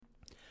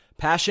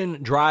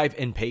Passion, drive,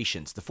 and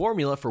patience. The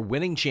formula for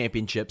winning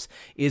championships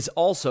is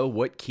also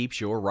what keeps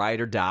your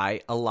ride or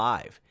die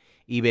alive.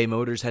 eBay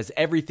Motors has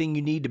everything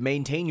you need to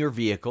maintain your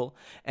vehicle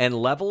and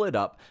level it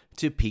up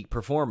to peak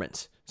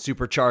performance.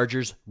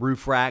 Superchargers,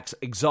 roof racks,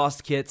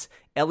 exhaust kits,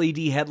 LED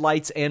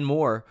headlights, and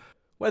more.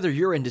 Whether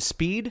you're into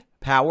speed,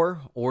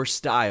 power, or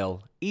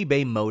style,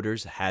 eBay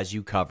Motors has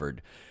you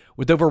covered.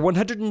 With over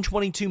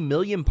 122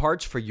 million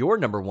parts for your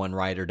number one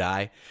ride or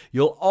die,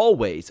 you'll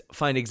always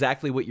find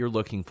exactly what you're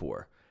looking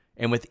for.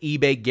 And with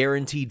eBay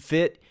Guaranteed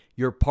Fit,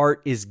 your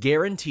part is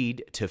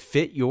guaranteed to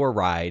fit your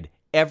ride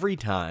every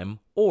time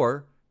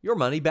or your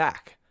money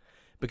back.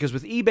 Because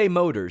with eBay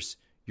Motors,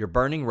 you're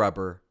burning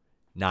rubber,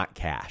 not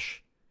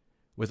cash.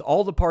 With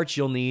all the parts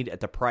you'll need at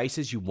the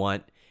prices you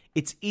want,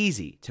 it's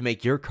easy to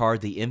make your car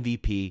the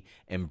MVP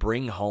and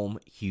bring home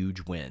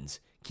huge wins.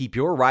 Keep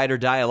your ride or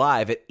die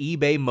alive at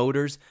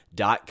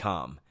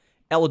ebaymotors.com.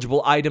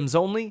 Eligible items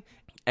only.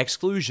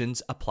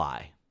 Exclusions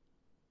apply.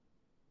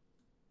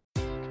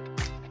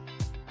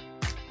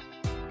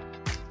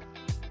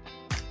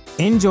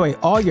 Enjoy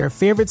all your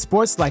favorite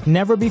sports like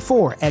never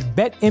before at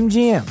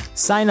BetMGM.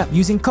 Sign up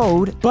using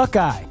code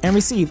Buckeye and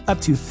receive up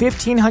to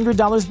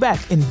 $1,500 back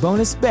in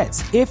bonus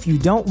bets if you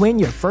don't win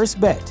your first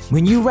bet.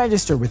 When you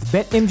register with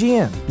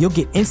BetMGM, you'll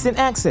get instant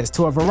access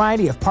to a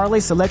variety of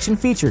parlay selection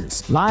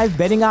features, live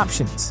betting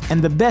options,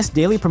 and the best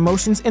daily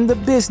promotions in the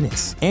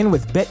business. And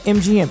with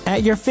BetMGM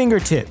at your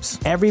fingertips,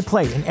 every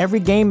play and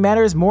every game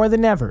matters more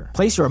than ever.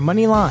 Place your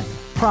money line,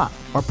 prop,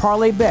 or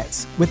parlay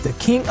bets with the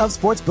king of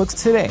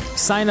sportsbooks today.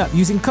 Sign up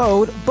using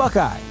code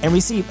Buckeye and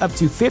receive up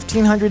to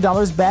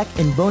 $1,500 back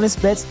in bonus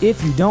bets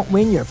if you don't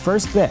win your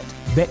first bet.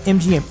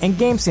 BetMGM and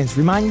GameSense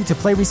remind you to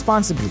play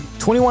responsibly.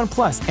 21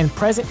 plus and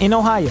present in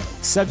Ohio,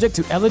 subject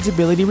to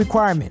eligibility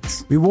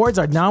requirements. Rewards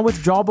are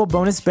non-withdrawable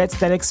bonus bets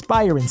that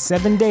expire in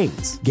 7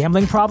 days.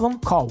 Gambling problem?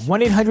 Call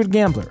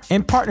 1-800-GAMBLER.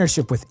 In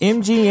partnership with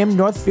MGM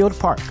Northfield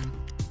Park.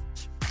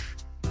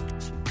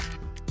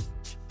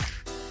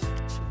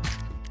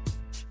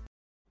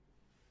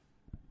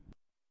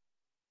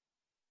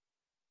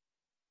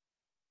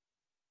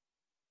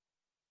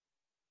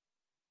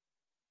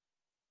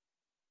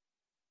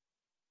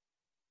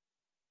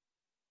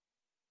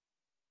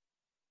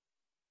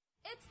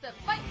 It's the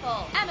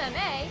Fightful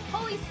MMA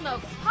Holy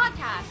Smokes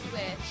podcast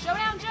with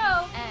Showdown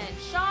Joe and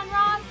Sean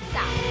Ross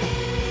Sapp.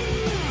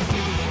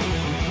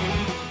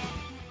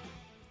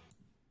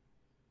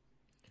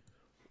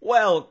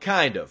 Well,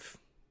 kind of.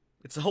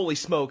 It's the Holy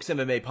Smokes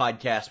MMA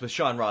podcast with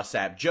Sean Ross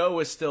Sapp. Joe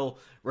is still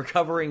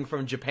recovering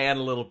from Japan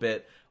a little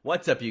bit.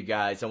 What's up, you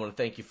guys? I want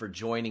to thank you for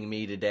joining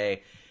me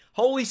today.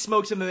 Holy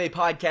Smokes MMA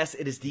podcast.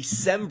 It is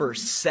December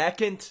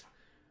 2nd.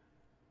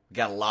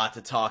 Got a lot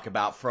to talk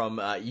about, from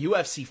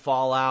UFC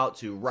Fallout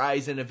to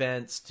Rizin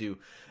events to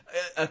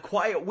a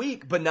quiet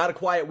week, but not a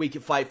quiet week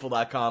at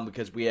Fightful.com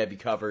because we have you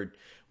covered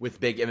with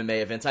big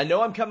MMA events. I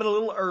know I'm coming a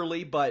little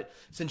early, but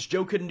since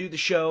Joe couldn't do the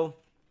show,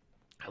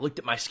 I looked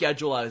at my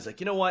schedule. I was like,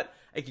 you know what?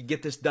 I could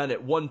get this done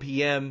at 1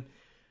 p.m.,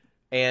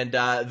 and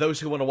those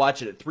who want to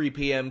watch it at 3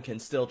 p.m. can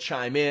still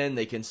chime in.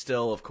 They can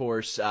still, of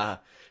course,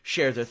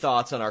 share their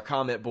thoughts on our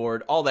comment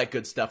board, all that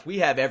good stuff. We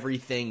have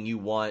everything you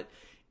want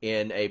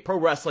in a pro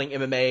wrestling,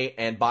 MMA,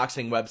 and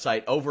boxing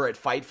website over at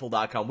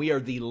Fightful.com. We are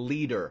the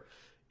leader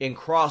in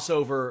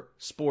crossover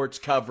sports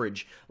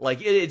coverage. Like,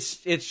 it's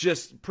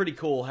just pretty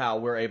cool how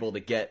we're able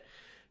to get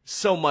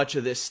so much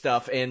of this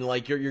stuff. And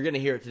like you're going to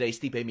hear it today,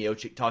 Stipe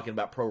Miocic talking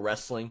about pro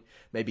wrestling,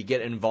 maybe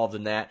getting involved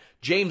in that.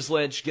 James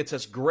Lynch gets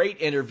us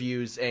great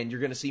interviews, and you're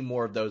going to see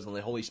more of those on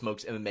the Holy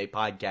Smokes MMA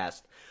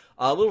podcast.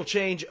 A little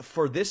change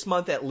for this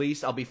month at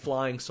least. I'll be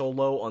flying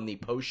solo on the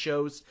post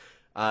shows.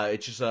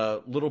 It's just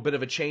a little bit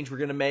of a change we're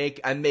going to make.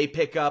 I may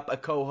pick up a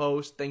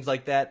co-host, things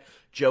like that.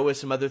 Joe has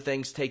some other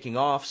things taking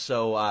off,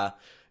 so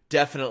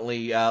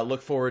definitely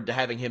look forward to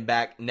having him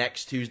back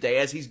next Tuesday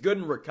as he's good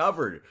and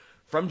recovered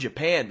from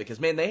Japan, because,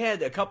 man, they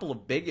had a couple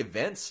of big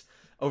events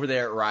over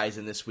there at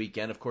Rizin this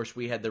weekend. Of course,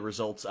 we had the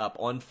results up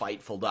on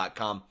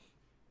Fightful.com.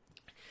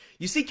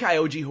 You see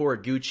Kyoji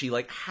Horiguchi,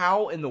 like,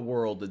 how in the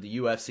world did the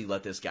UFC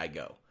let this guy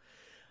go?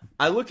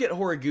 I look at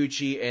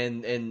Horiguchi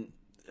and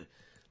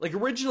like,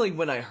 originally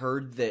when I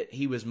heard that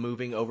he was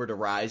moving over to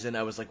Rizin,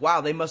 I was like, wow,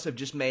 they must have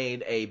just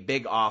made a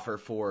big offer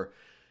for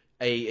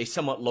a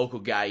somewhat local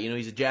guy. You know,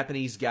 he's a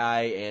Japanese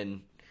guy,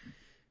 and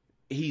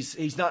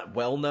he's not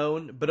well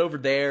known, but over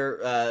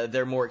there,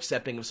 they're more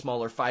accepting of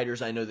smaller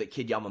fighters. I know that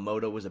Kid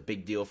Yamamoto was a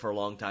big deal for a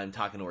long time.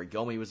 Takanori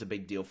Gomi was a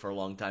big deal for a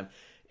long time.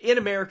 In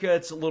America,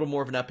 it's a little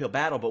more of an uphill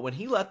battle, but when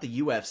he left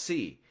the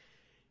UFC,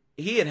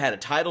 he had a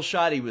title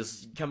shot. He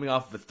was coming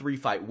off of a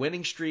 3-fight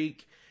winning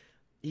streak.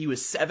 He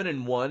was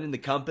 7-1 in the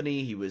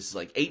company. He was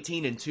like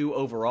 18-2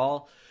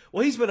 overall.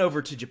 Well, he's been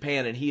over to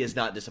Japan, and he is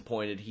not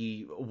disappointed.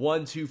 He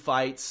won 2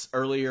 fights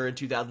earlier in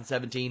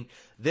 2017,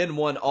 then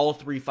won all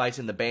 3 fights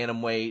in the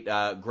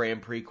bantamweight,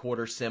 Grand Prix,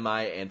 quarter,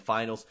 semi, and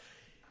finals.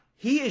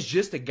 He is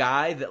just a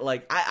guy that,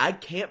 like, I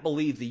can't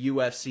believe the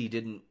UFC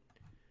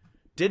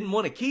didn't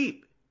want to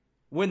keep.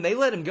 When they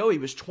let him go, he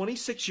was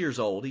 26 years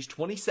old. He's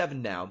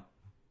 27 now.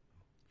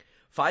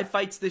 5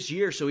 fights this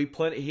year, so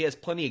he has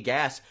plenty of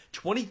gas.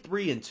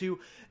 23-2.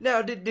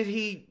 Now, did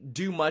he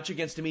do much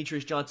against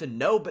Demetrious Johnson?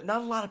 No, but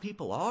not a lot of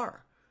people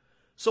are.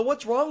 So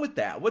what's wrong with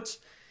that?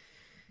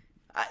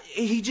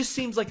 He just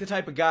seems like the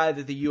type of guy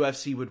that the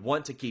UFC would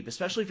want to keep,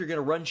 especially if you're going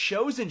to run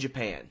shows in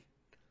Japan.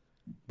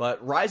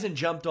 But Rizin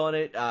jumped on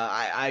it.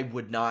 I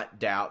would not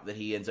doubt that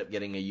he ends up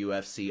getting a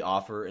UFC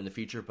offer in the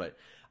future, but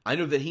I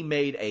know that he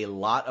made a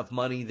lot of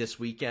money this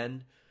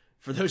weekend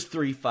for those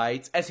 3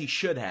 fights, as he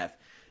should have,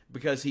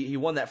 because he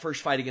won that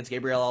first fight against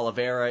Gabriel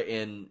Oliveira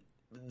in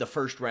the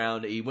first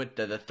round. He went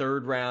to the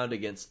 3rd round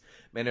against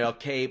Manuel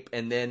Cape,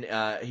 and then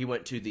he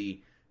went to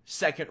the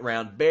 2nd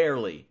round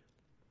barely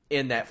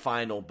in that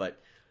final.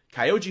 But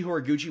Kyoji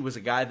Horiguchi was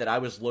a guy that I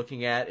was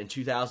looking at in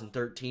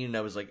 2013, and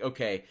I was like,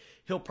 okay,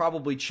 he'll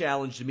probably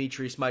challenge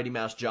Demetrious Mighty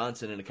Mouse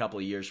Johnson in a couple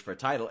of years for a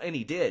title, and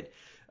he did.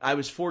 I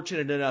was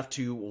fortunate enough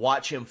to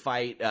watch him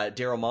fight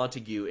Daryl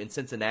Montague in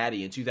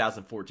Cincinnati in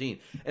 2014,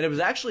 and it was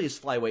actually his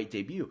flyweight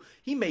debut.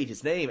 He made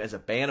his name as a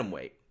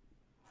bantamweight.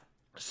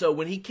 So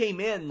when he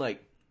came in,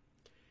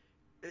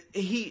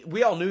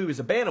 we all knew he was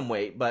a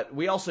bantamweight, but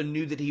we also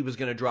knew that he was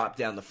going to drop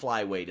down the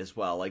flyweight as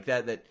well. Like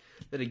that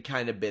had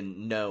kind of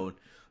been known.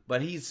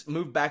 But he's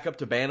moved back up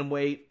to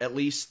bantamweight, at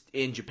least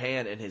in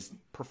Japan, and has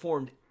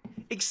performed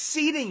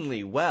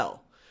exceedingly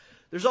well.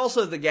 There's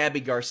also the Gabby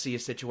Garcia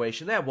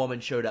situation. That woman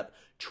showed up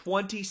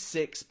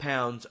 26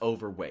 pounds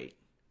overweight.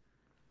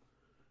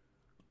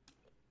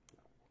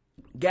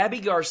 Gabby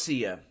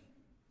Garcia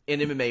in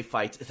MMA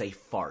fights is a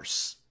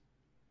farce.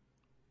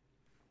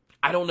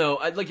 I don't know.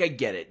 I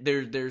get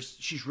it.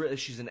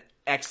 She's an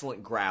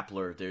excellent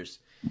grappler.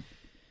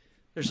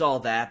 There's all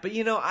that, but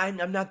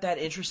I'm not that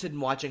interested in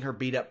watching her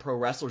beat up pro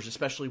wrestlers,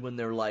 especially when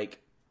they're like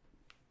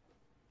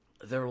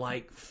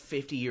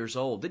 50 years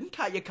old. Didn't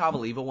Katya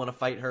Kavaleva want to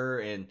fight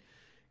her, and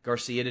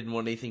Garcia didn't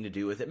want anything to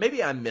do with it?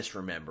 Maybe I'm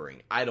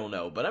misremembering. I don't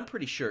know, but I'm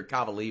pretty sure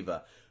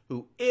Kavaleva,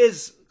 who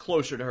is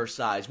closer to her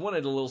size,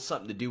 wanted a little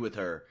something to do with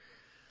her,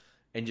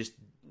 and just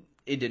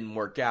it didn't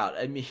work out.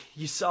 I mean,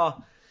 you saw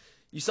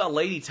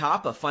Lady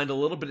Tapa find a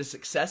little bit of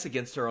success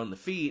against her on the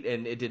feet,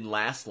 and it didn't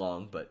last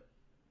long, but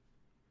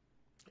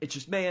it's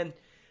just, man,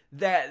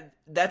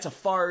 that's a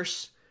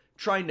farce.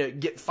 Trying to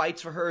get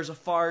fights for her is a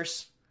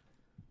farce.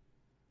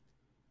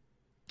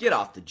 Get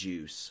off the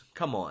juice.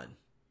 Come on.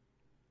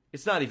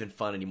 It's not even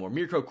fun anymore.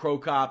 Mirko Cro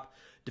Cop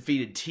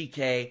defeated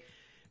TK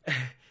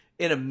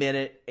in a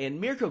minute. And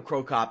Mirko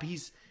Cro Cop,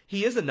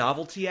 he is a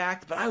novelty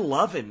act, but I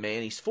love him,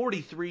 man. He's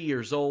 43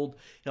 years old.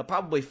 He'll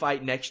probably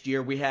fight next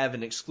year. We have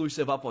an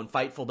exclusive up on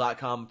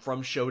Fightful.com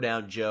from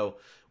Showdown Joe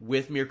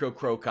with Mirko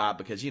Cro Cop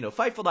because,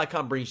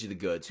 Fightful.com brings you the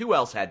goods. Who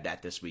else had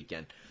that this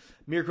weekend?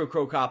 Mirko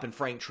Cro Cop and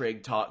Frank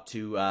Trigg talked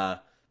to,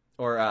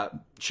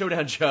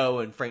 Showdown Joe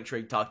and Frank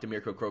Trigg talked to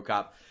Mirko Cro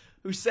Cop,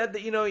 who said that,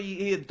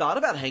 he had thought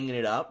about hanging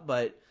it up,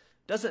 but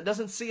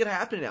doesn't see it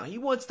happening now. He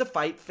wants to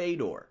fight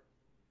Fedor.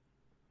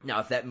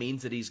 Now, if that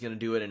means that he's going to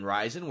do it in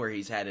Rizin, where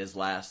he's had his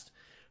last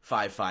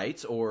 5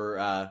 fights,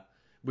 or,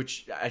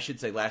 which I should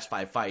say last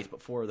 5 fights,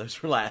 but 4 of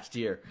those were last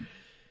year.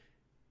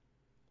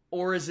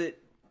 Or is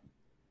it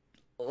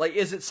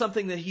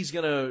something that he's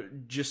going to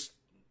just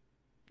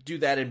do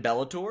that in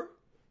Bellator?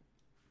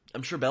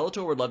 I'm sure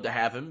Bellator would love to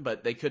have him,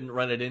 but they couldn't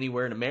run it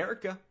anywhere in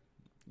America.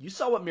 You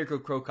saw what Mirko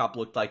Cro Cop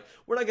looked like.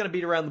 We're not going to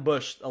beat around the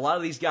bush. A lot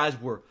of these guys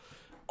were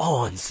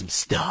on some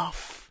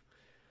stuff.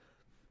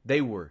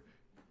 They were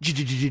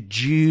juiced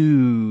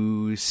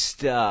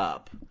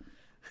up.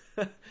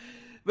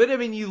 But, I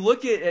mean, you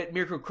look at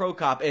Mirko Cro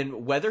Cop,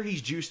 and whether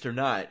he's juiced or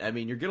not, I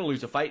mean, you're going to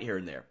lose a fight here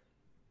and there.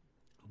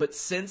 But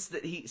since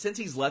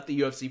he's left the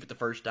UFC for the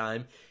first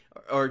time,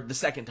 or the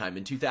second time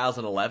in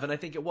 2011, I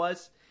think it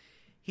was,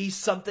 he's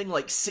something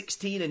like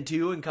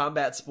 16-2 in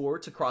combat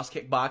sports across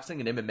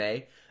kickboxing and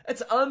MMA.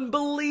 That's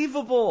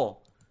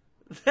unbelievable.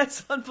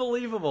 That's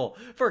unbelievable.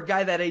 For a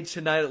guy that age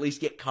to not at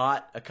least get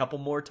caught a couple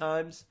more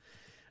times.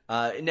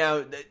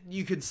 Now,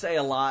 you could say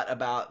a lot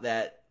about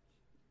that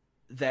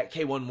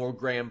K1 World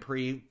Grand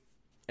Prix,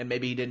 and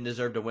maybe he didn't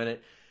deserve to win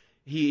it.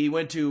 He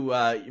went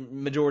to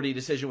majority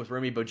decision with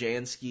Remy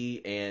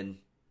Bojanski, and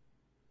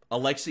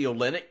Alexei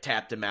Oleinik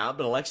tapped him out,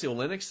 but Alexei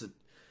Oleinik's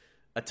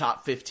a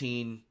top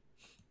 15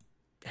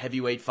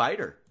 heavyweight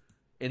fighter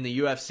in the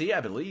UFC, I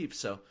believe,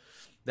 so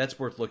that's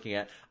worth looking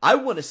at. I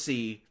want to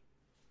see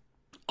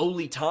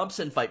Ole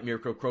Thompson fight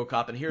Mirko Cro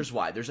Cop, and here's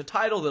why. There's a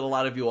title that a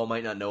lot of you all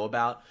might not know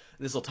about,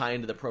 and this will tie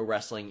into the pro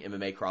wrestling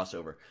MMA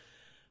crossover.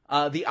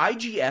 The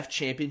IGF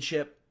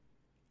Championship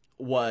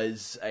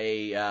was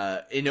a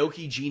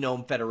Inoki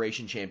Genome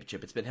Federation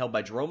Championship. It's been held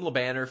by Jerome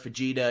LeBanner,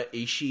 Fujita,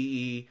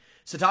 Ishii,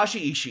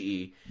 Satoshi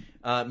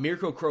Ishii,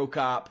 Mirko Cro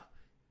Cop,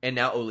 and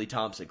now Ole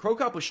Thompson. Cro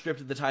Cop was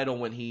stripped of the title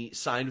when he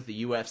signed with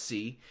the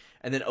UFC,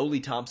 and then Ole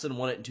Thompson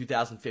won it in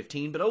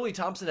 2015, but Ole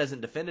Thompson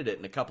hasn't defended it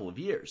in a couple of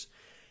years.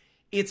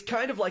 It's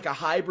kind of like a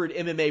hybrid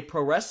MMA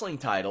pro wrestling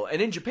title,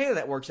 and in Japan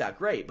that works out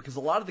great, because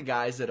a lot of the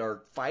guys that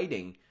are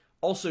fighting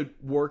also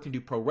work and do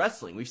pro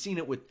wrestling. We've seen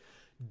it with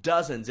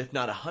dozens, if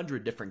not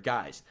 100 different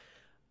guys.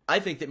 I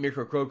think that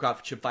Mirko Cro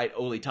Cop should fight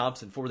Ole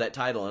Thompson for that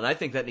title, and I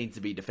think that needs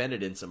to be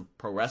defended in some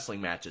pro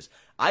wrestling matches.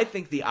 I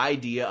think the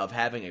idea of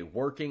having a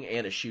working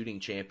and a shooting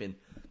champion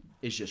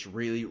is just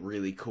really,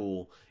 really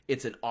cool.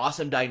 It's an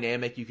awesome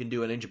dynamic you can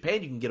do, and in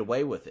Japan you can get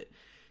away with it.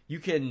 You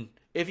can,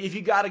 if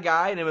you got a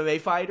guy, an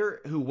MMA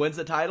fighter, who wins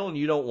the title and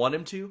you don't want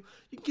him to,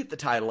 you can get the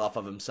title off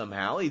of him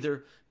somehow.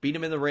 Either beat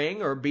him in the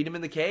ring or beat him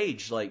in the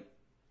cage. Like,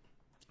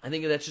 I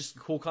think that's just a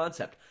cool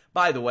concept.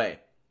 By the way,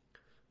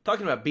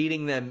 talking about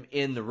beating them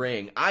in the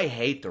ring, I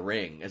hate the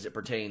ring as it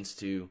pertains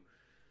to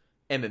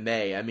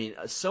MMA. I mean,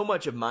 so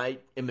much of my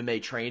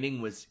MMA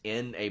training was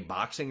in a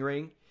boxing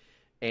ring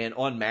and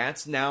on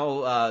mats.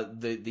 Now,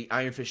 the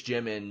Iron Fist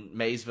Gym in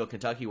Maysville,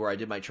 Kentucky, where I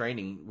did my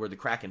training, where the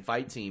Kraken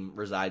Fight team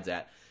resides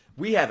at,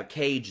 we have a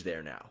cage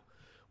there now.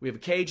 We have a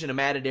cage in a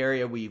matted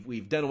area.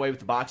 We've done away with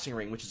the boxing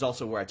ring, which is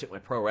also where I took my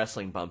pro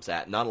wrestling bumps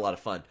at. Not a lot of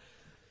fun.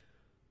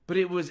 But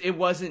it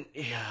wasn't,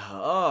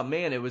 oh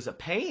man, it was a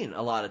pain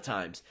a lot of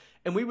times.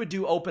 And we would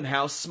do open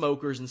house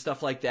smokers and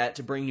stuff like that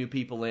to bring new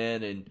people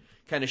in and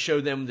kind of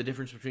show them the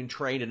difference between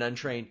trained and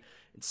untrained.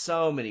 And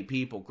so many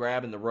people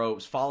grabbing the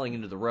ropes, falling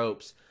into the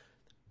ropes.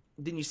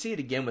 Then you see it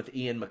again with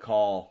Ian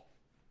McCall.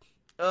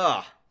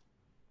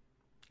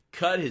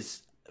 Cut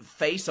his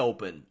face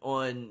open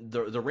on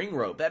the ring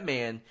rope. That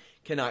man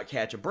cannot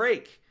catch a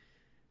break.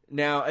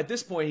 Now, at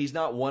this point, he's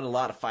not won a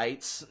lot of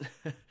fights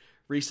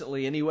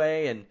recently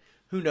anyway, and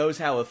who knows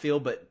how he'll feel,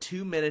 but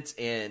 2 minutes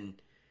in,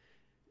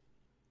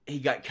 he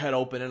got cut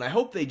open, and I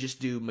hope they just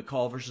do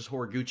McCall versus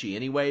Horiguchi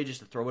anyway, just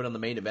to throw it on the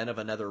main event of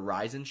another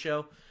Ryzen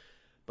show.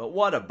 But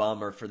what a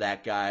bummer for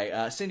that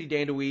guy. Cindy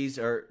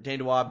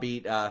Dandois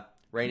beat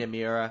Reina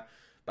Miura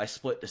by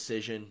split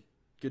decision.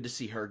 Good to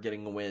see her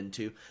getting a win,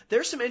 too.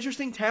 There's some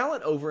interesting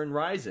talent over in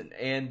Ryzen,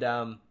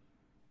 and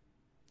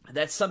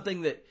that's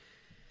something that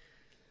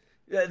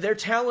their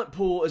talent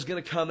pool is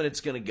going to come and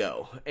it's going to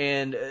go.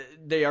 And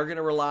they are going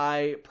to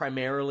rely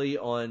primarily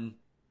on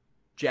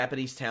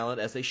Japanese talent,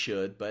 as they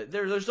should, but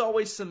there's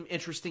always some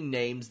interesting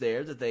names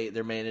there that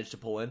they're managed to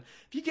pull in.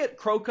 If you get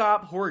Cro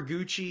Cop,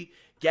 Horiguchi,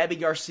 Gabby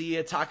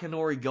Garcia,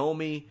 Takanori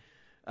Gomi,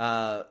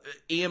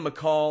 Ian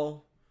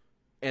McCall,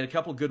 and a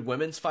couple good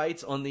women's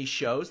fights on these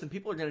shows, then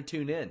people are going to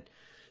tune in.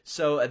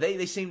 So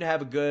they seem to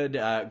have a good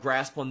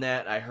grasp on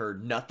that. I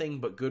heard nothing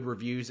but good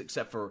reviews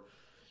except for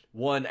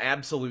one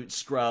absolute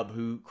scrub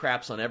who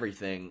craps on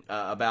everything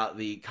about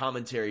the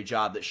commentary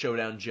job that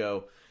Showdown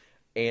Joe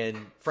and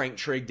Frank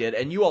Trigg did.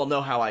 And you all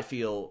know how I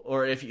feel,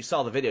 or if you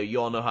saw the video,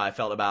 you all know how I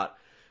felt about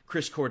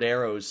Chris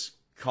Cordero's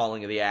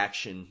calling of the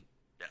action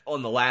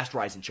on the last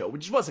Ryzen show,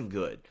 which wasn't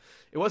good.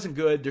 It wasn't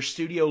good. Their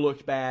studio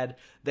looked bad.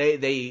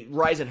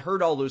 Ryzen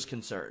heard all those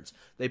concerns.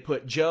 They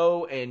put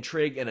Joe and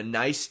Trigg in a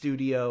nice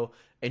studio,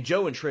 and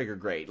Joe and Trigg are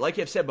great. Like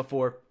I've said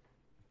before,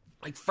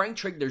 like Frank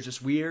Trigg, there's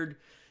this weird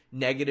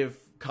negative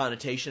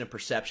connotation and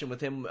perception with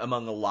him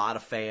among a lot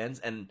of fans,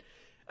 and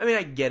I mean,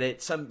 I get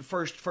it. Some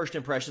first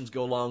impressions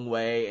go a long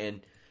way,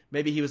 and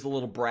maybe he was a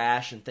little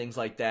brash and things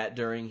like that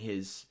during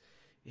his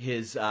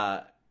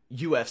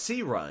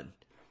UFC run.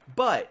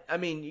 But I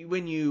mean,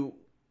 when you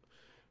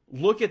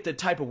look at the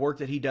type of work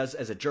that he does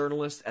as a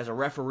journalist, as a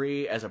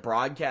referee, as a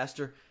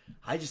broadcaster,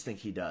 I just think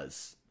he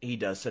does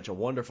such a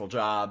wonderful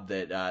job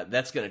that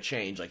that's going to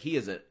change. Like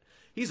he's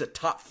a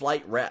top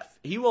flight ref.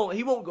 He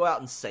won't go out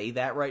and say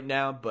that right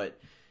now, but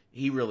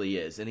he really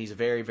is, and he's a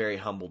very, very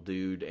humble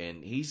dude,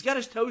 and he's got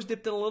his toes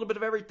dipped in a little bit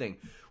of everything,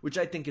 which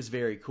I think is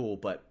very cool.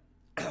 But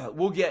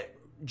we'll get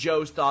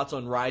Joe's thoughts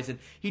on Ryzen.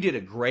 He did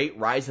a great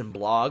Ryzen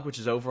blog, which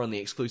is over on the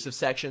exclusive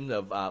section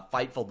of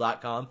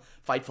Fightful.com,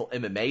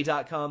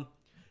 FightfulMMA.com.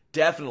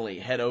 Definitely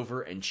head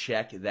over and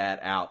check that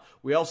out.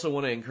 We also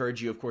want to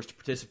encourage you, of course, to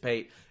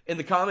participate in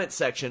the comment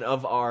section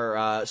of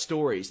our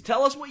stories.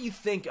 Tell us what you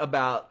think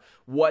about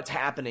what's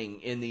happening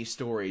in these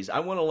stories. I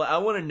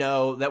want to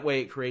know. That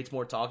way, it creates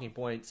more talking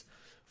points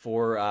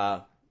for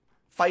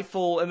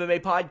Fightful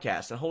MMA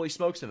podcasts and Holy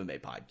Smokes MMA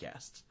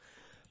podcasts.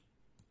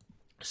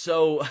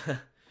 So,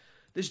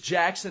 this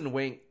Jackson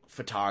Wink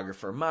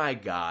photographer, my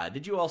God,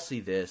 did you all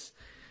see this?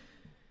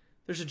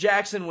 There's a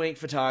Jackson Wink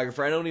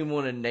photographer. I don't even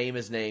want to name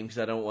his name because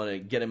I don't want to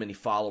get him any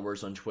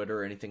followers on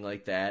Twitter or anything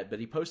like that. But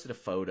he posted a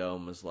photo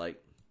and was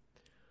like,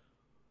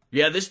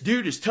 yeah, this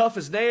dude is tough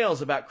as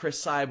nails about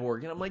Chris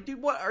Cyborg. And I'm like,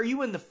 dude, what? Are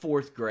you in the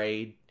 4th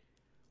grade?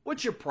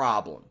 What's your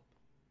problem?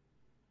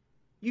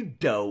 You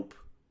dope.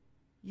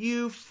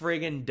 You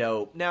friggin'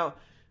 dope. Now,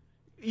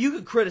 you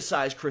could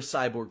criticize Chris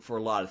Cyborg for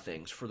a lot of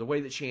things. For the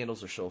way that she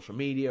handles her social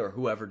media or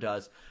whoever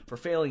does. For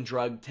failing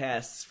drug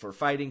tests. For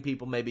fighting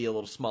people maybe a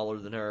little smaller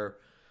than her.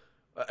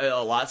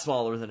 A lot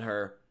smaller than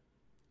her.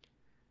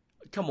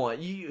 Come on,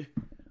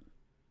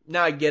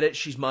 now I get it,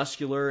 she's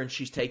muscular and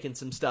she's taken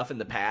some stuff in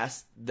the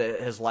past that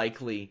has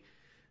likely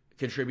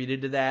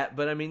contributed to that.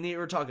 But I mean,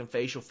 we're talking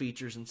facial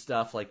features and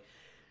stuff. Like,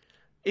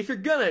 if you're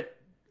gonna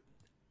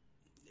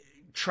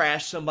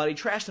trash somebody,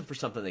 trash them for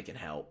something that can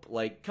help.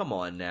 Like, come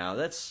on now.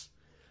 That's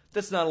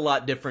not a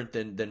lot different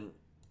than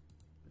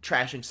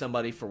trashing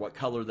somebody for what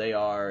color they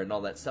are and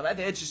all that stuff. I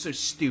think it's just so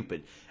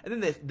stupid.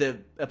 And then the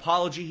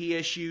apology he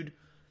issued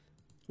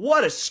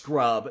What a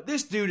scrub.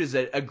 This dude is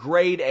a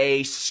grade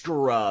A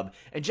scrub.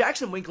 And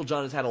Jackson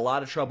Winklejohn has had a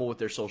lot of trouble with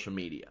their social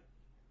media.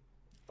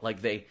 Like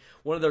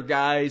one of their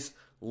guys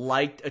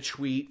liked a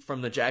tweet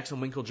from the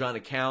Jackson Winklejohn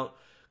account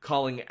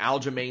calling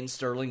Aljamain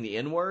Sterling the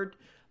N-word.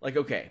 Like,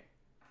 okay,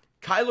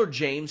 Kyler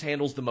James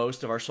handles the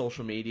most of our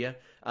social media.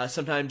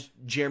 Sometimes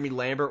Jeremy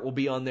Lambert will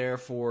be on there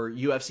for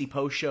UFC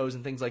post shows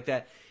and things like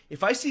that.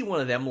 If I see one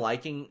of them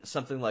liking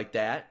something like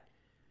that,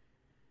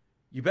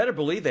 you better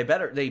believe they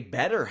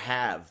better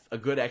have a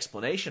good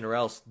explanation, or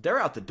else they're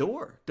out the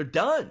door. They're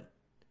done.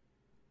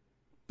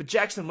 But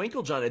Jackson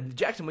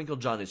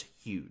Winklejohn is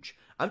huge.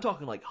 I'm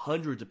talking like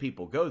hundreds of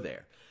people go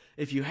there.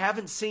 If you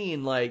haven't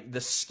seen like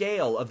the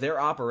scale of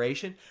their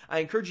operation, I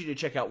encourage you to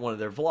check out one of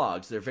their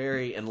vlogs. They're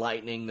very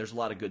enlightening. There's a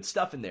lot of good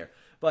stuff in there.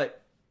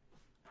 But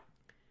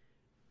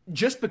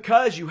just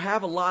because you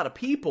have a lot of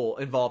people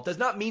involved does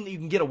not mean that you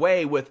can get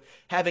away with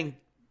having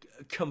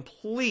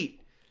complete,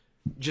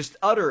 just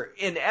utter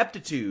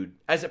ineptitude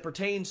as it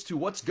pertains to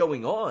what's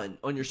going on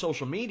your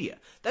social media.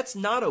 That's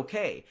not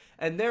okay.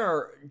 And there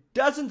are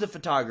dozens of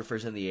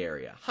photographers in the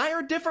area. Hire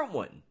a different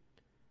one.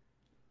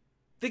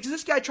 Because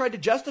this guy tried to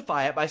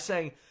justify it by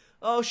saying,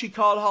 oh, she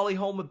called Holly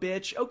Holm a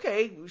bitch.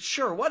 Okay,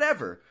 sure,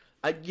 whatever.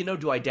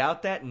 Do I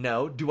doubt that?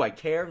 No. Do I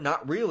care?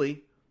 Not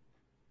really.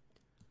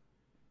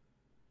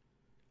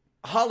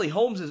 Holly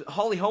Holm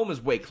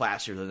is way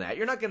classier than that.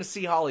 You're not going to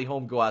see Holly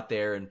Holm go out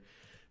there and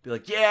be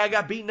like, yeah, I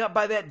got beaten up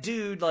by that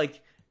dude.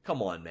 Like,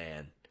 come on,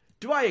 man.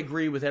 Do I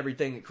agree with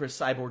everything that Chris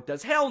Cyborg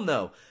does? Hell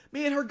no.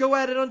 Me and her go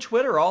at it on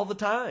Twitter all the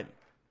time.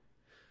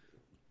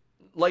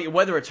 Like,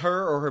 whether it's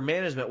her or her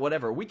management,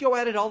 whatever, we go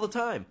at it all the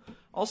time.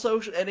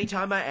 Also,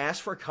 anytime I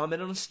ask for a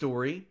comment on a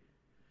story,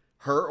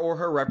 her or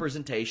her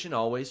representation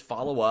always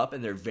follow up,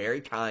 and they're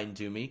very kind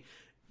to me,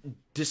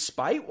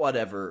 despite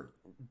whatever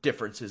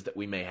differences that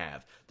we may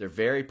have. They're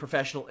very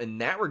professional in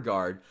that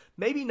regard.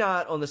 Maybe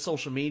not on the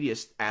social media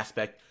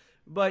aspect,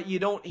 but you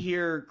don't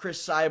hear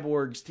Chris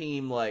Cyborg's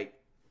team, like,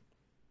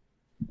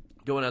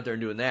 going out there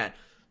and doing that.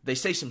 They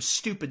say some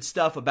stupid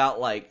stuff about,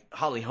 like,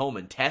 Holly Holm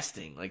and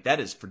testing. Like, that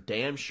is for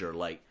damn sure.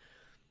 Like,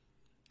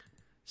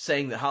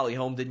 saying that Holly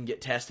Holm didn't get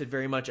tested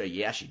very much. Oh,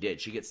 yeah, she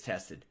did. She gets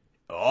tested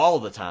all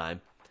the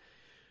time.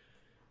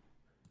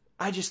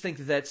 I just think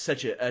that that's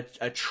such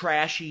a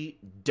trashy,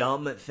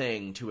 dumb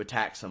thing to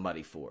attack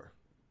somebody for.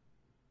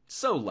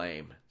 So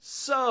lame.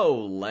 So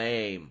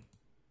lame.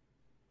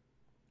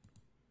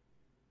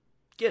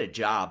 Get a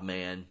job,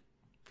 man.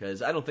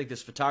 Because I don't think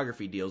this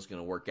photography deal is going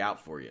to work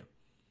out for you.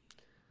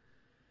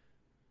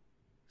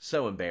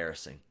 So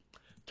embarrassing.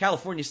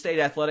 California State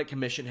Athletic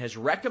Commission has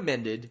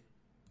recommended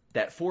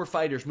that 4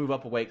 fighters move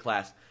up a weight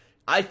class.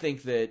 I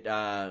think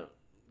that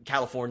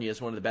California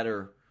is one of the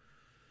better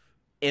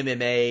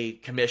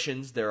MMA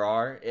commissions there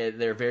are.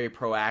 They're very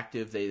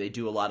proactive. They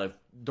do a lot of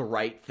the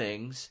right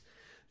things.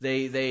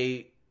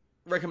 They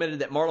recommended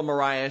that Marlon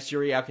Moraes,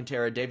 Yuri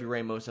Alcantara, Davey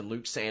Ramos, and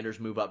Luke Sanders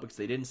move up because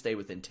they didn't stay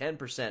within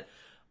 10%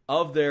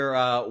 of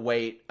their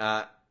weight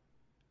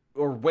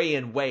or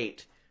weigh-in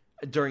weight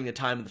during the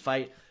time of the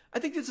fight. I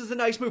think this is a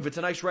nice move. It's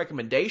a nice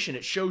recommendation.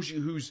 It shows you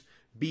who's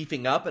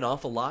beefing up an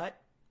awful lot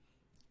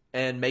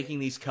and making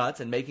these cuts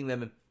and making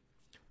them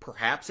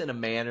perhaps in a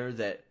manner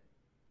that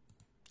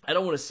I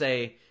don't want to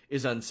say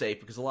is unsafe,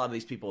 because a lot of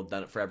these people have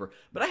done it forever.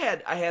 But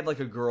I had like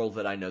a girl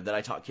that I know that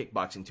I taught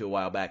kickboxing to a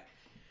while back.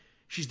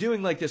 She's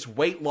doing like this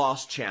weight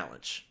loss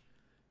challenge.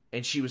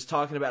 And she was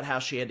talking about how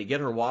she had to get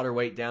her water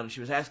weight down. And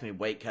she was asking me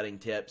weight cutting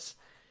tips.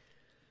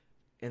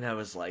 And I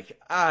was like,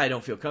 I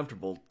don't feel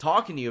comfortable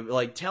talking to you,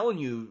 like telling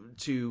you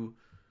to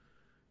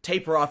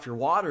taper off your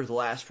water the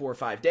last 4 or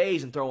 5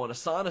 days and throw on a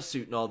sauna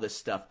suit and all this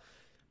stuff.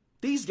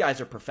 These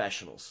guys are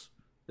professionals.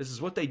 This is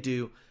what they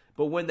do.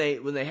 But when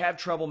they have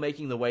trouble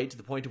making the weight to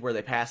the point of where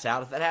they pass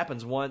out, if that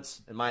happens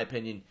once, in my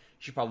opinion, you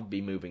should probably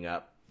be moving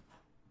up.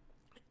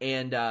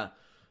 And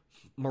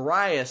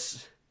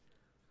Moraes,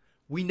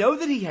 we know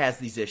that he has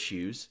these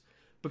issues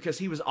because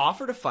he was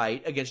offered a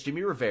fight against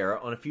Jimmy Rivera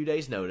on a few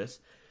days' notice,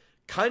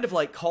 kind of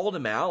like called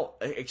him out,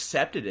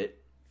 accepted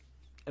it,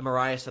 and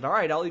Moraes said, all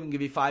right, I'll even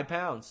give you 5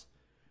 pounds.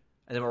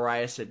 And then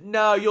Moraes said,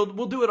 no,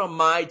 we'll do it on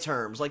my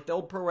terms, like the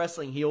old pro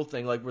wrestling heel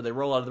thing, like where they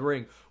roll out of the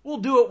ring. We'll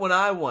do it when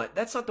I want.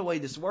 That's not the way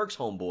this works,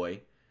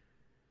 homeboy.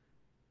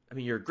 I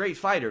mean, you're a great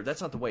fighter.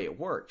 That's not the way it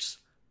works.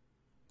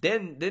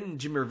 Then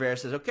Jimmy Rivera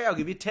says, okay, I'll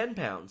give you 10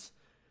 pounds.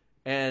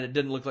 And it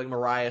didn't look like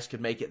Moraes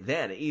could make it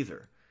then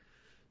either.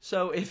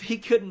 So if he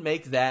couldn't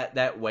make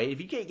that weight, if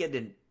you can't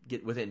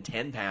get within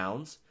 10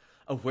 pounds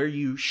of where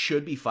you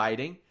should be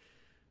fighting,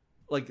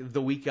 like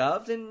the week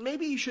of, then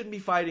maybe you shouldn't be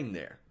fighting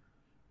there.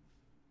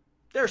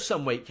 There are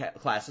some weight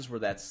classes where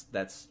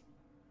that's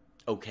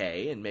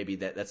okay, and maybe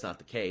that's not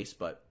the case,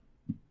 but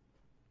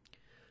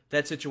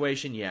that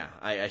situation, yeah,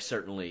 I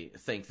certainly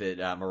think that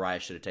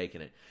Moraes should have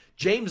taken it.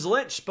 James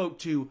Lynch spoke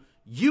to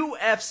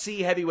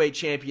UFC heavyweight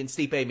champion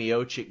Stipe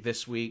Miocic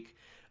this week.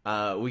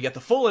 We got the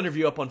full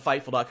interview up on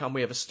Fightful.com.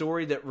 We have a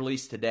story that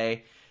released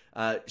today.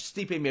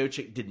 Stipe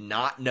Miocic did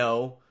not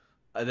know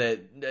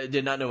that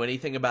did not know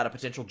anything about a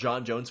potential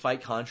John Jones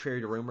fight,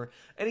 contrary to rumor.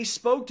 And he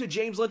spoke to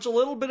James Lynch a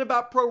little bit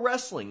about pro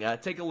wrestling.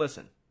 Take a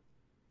listen.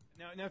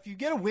 Now, if you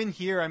get a win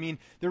here, I mean,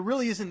 there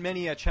really isn't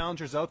many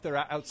challengers out there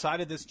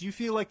outside of this. Do you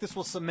feel like this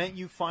will cement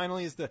you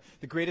finally as the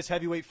greatest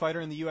heavyweight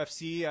fighter in the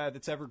UFC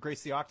that's ever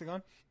graced the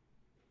octagon?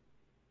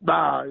 Yeah,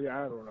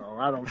 I don't know.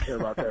 I don't care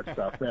about that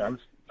stuff, man.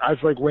 I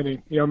just like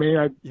winning. You know what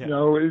I mean? You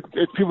know,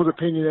 it's people's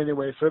opinion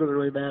anyway, so it doesn't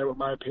really matter what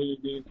my opinion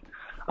means.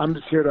 I'm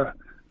just here to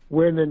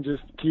win and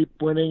just keep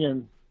winning,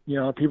 and, you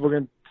know, people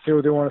can say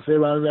what they want to say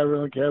about it. I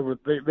really don't care, but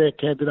they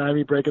can't deny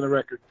me breaking the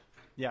record.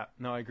 Yeah,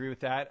 no, I agree with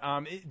that.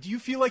 Do you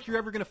feel like you're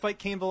ever going to fight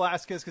Cain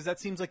Velasquez? Because that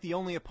seems like the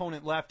only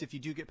opponent left if you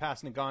do get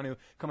past Ngannou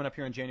coming up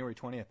here on January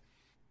 20th.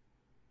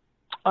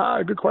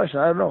 Good question.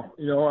 I don't know.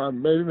 You know,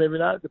 maybe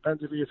not. It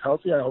depends if he gets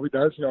healthy. I hope he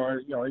does. You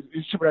know,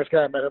 he's a super nice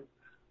guy. I met him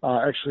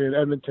actually in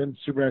Edmonton.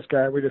 Super nice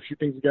guy. We did a few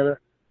things together.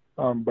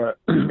 But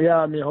yeah,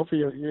 I mean,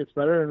 hopefully he gets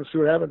better and we'll see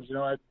what happens. You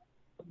know,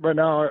 right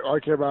now all I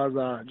care about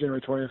is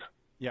January 20th.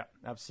 Yeah,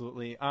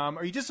 absolutely.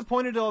 Are you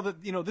disappointed at all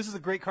that, you know, this is a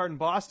great card in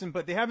Boston,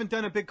 but they haven't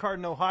done a big card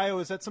in Ohio?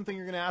 Is that something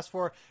you're going to ask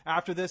for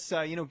after this,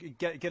 you know,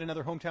 get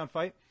another hometown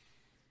fight?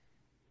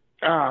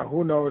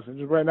 Who knows?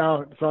 Right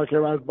now, that's all I care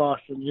about is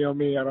Boston. You know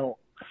me, I don't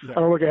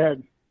look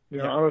ahead. You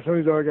know, I know some of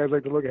these other guys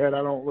like to look ahead.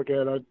 I don't look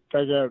ahead.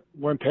 I got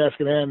one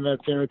task at hand, and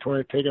that's January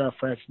 20th, taking out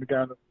Francis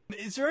Ngannou.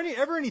 Is there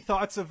ever any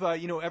thoughts of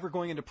you know, ever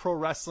going into pro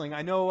wrestling?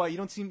 I know you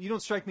don't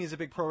strike me as a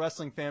big pro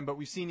wrestling fan, but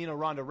we've seen, you know,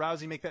 Ronda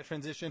Rousey make that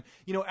transition.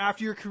 You know,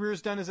 after your career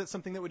is done, is that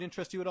something that would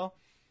interest you at all?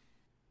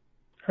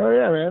 Oh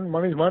yeah, man,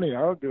 money's money.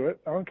 I'll do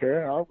it. I don't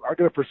care. I'll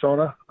get a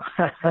persona.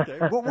 Okay.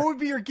 What would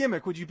be your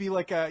gimmick? Would you be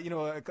like a, you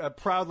know, a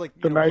proud, like,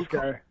 the nice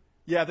guy?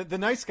 Yeah, the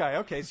nice guy.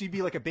 Okay, so you'd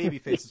be like a baby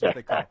face is what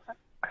they call.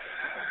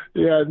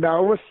 Yeah,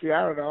 no, we'll see.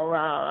 I don't know.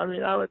 I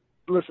mean, I would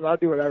listen. I'll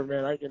do whatever,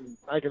 man. I can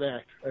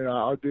act. You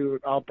know,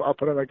 I'll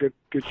put on a good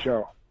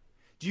show.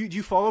 Do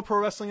you follow pro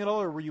wrestling at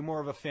all, or were you more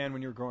of a fan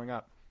when you were growing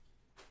up?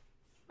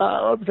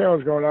 I was a fan when I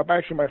was growing up.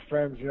 Actually, my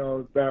friends, you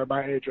know, that are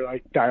my age are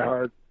like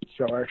diehard.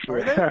 So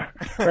actually,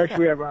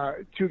 we have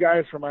two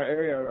guys from my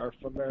area are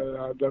from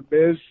the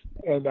Miz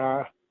and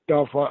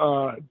Dolph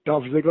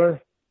Ziggler.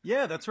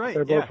 Yeah, that's right.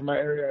 They're both from my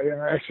area.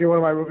 Yeah, actually, one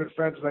of my real good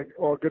friends,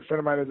 a good friend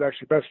of mine, is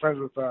actually best friends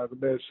with the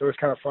Miz. So it's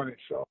kind of funny.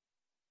 So, have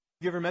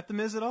you ever met the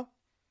Miz at all?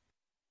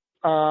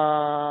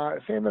 I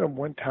think I met him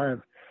one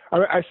time.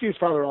 I see his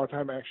father all the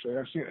time. Actually,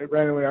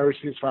 randomly. I always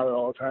see his father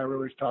all the time. We're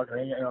always talking.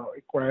 You know,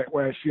 like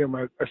when I see him,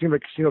 I see him at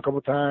the casino a couple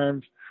of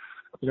times.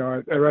 You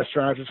know, at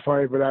restaurants. It's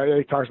funny, but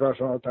he talks about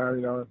us all the time.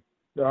 You know,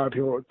 a lot of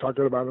people talk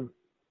good about him.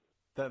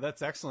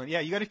 That's excellent. Yeah,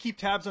 you got to keep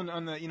tabs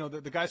on the, you know,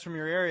 the guys from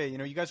your area. You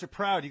know, you guys are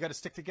proud. You got to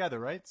stick together,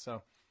 right?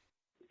 So.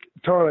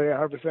 Totally,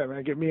 100%,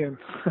 man. Get me in.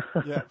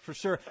 Yeah, for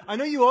sure. I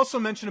know you also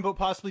mentioned about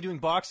possibly doing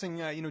boxing.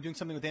 You know, doing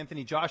something with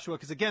Anthony Joshua,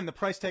 because again, the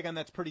price tag on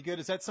that's pretty good.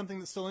 Is that something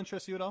that still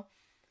interests you at all?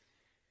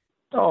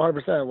 Oh,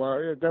 100%.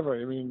 Well, yeah,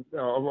 definitely. I mean,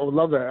 I would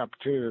love that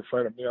opportunity to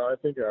fight him. You know, I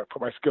think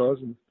put my skills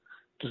and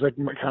just like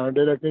Conor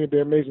did, I think it'd be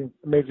an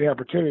amazing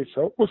opportunity.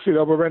 So we'll see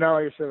though. But right now,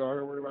 like I said,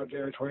 I'm worried about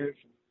January 20th and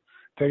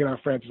taking on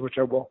Francis, which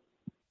I will.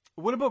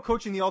 What about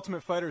coaching the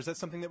Ultimate Fighter? Is that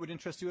something that would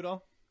interest you at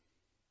all?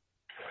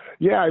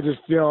 Yeah, I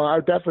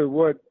definitely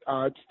would.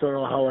 I just don't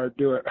know how I'd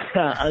do it.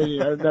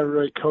 I've never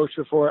really coached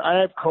before.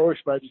 I have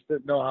coached, but I just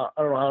didn't know how.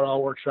 I don't know how it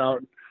all works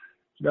out.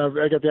 You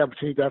know, I got the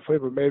opportunity definitely,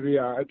 but maybe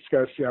I just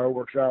got to see how it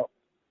works out.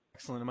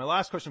 Excellent. And my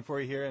last question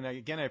for you here, and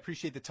again, I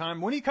appreciate the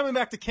time. When are you coming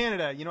back to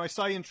Canada? You know, I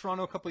saw you in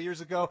Toronto a couple of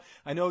years ago.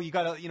 I know you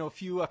got a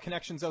few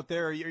connections out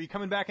there. Are you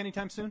coming back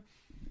anytime soon?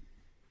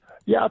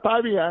 Yeah, I'll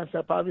probably be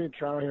in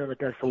Toronto here in the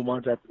next couple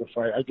months after the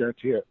fight. I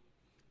guarantee it.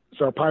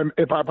 So I'll probably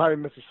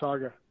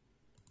Mississauga.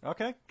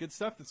 Okay, good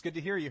stuff. That's good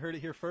to hear. You heard it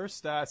here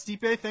first.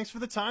 Stipe, thanks for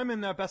the time,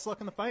 and best luck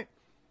in the fight.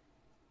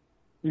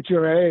 You too,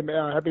 man. Hey,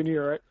 Happy New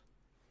Year, right?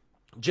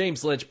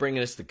 James Lynch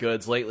bringing us the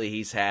goods. Lately,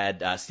 he's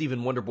had Stephen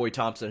Wonderboy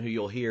Thompson, who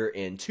you'll hear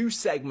in 2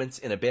 segments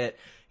in a bit.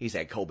 He's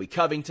had Colby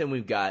Covington.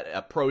 We've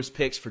got pros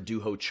picks for Doo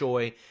Ho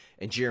Choi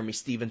and Jeremy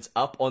Stevens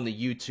up on the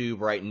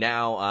YouTube right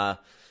now.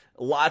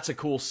 Lots of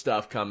cool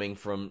stuff coming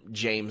from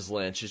James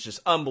Lynch. It's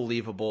just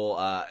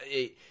unbelievable.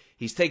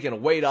 He's taken a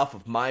weight off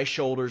of my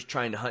shoulders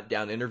trying to hunt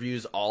down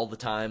interviews all the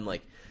time.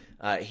 Like,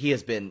 he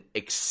has been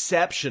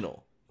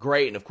exceptional.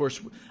 Great. And of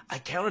course, I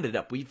counted it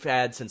up. We've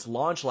had, since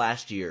launch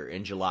last year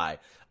in July,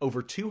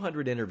 over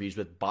 200 interviews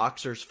with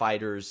boxers,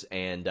 fighters,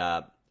 and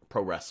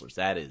pro wrestlers.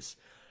 That is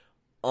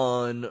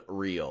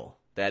unreal.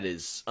 That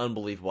is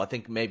unbelievable. I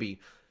think maybe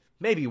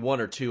 1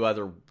 or 2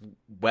 other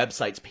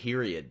websites,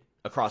 period,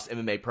 across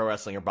MMA, pro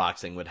wrestling, or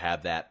boxing would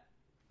have that.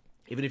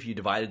 Even if you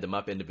divided them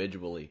up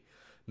individually.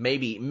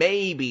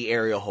 Maybe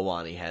Ariel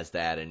Helwani has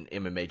that in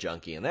MMA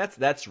Junkie, and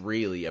that's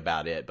really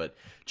about it. But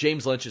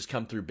James Lynch has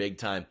come through big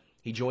time.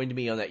 He joined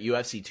me on that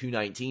UFC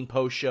 219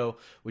 post show,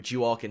 which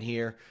you all can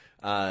hear.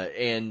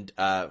 And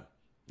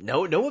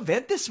no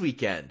event this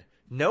weekend.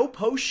 No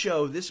post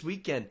show this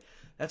weekend.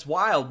 That's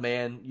wild,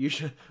 man.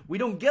 We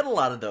don't get a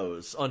lot of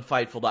those on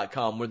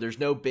Fightful.com where there's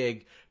no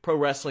big pro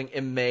wrestling,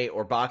 MMA,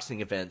 or boxing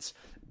events.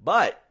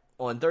 But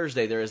on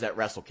Thursday there is that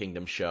Wrestle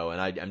Kingdom show,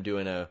 and I'm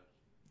doing a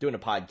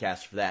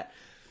podcast for that.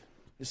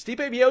 Stipe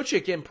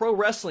Miocic in pro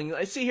wrestling.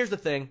 I see. Here's the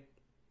thing.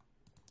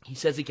 He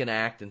says he can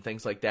act and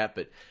things like that,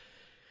 but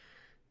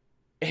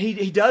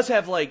he does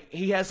have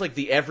he has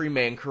the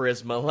everyman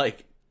charisma.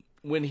 Like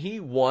when he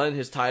won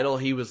his title,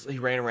 he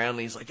ran around and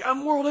he's like,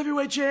 I'm world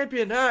heavyweight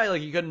champion.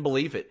 You couldn't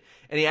believe it.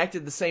 And he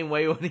acted the same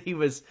way when he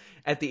was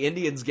at the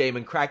Indians game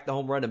and cracked the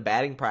home run in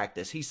batting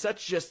practice. He's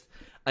such just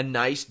a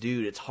nice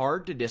dude. It's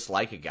hard to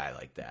dislike a guy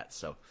like that.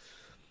 So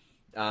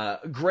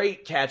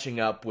great catching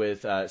up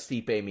with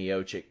Stipe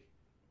Miocic.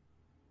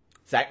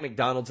 Zach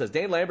McDonald says,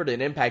 Dan Lambert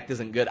in Impact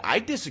isn't good. I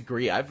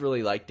disagree. I've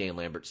really liked Dan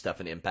Lambert's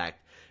stuff in Impact,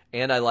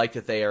 and I like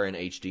that they are in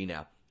HD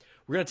now.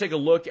 We're going to take a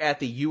look at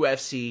the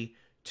UFC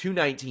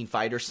 219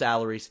 fighter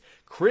salaries.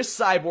 Chris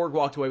Cyborg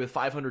walked away with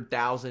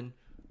 $500,000.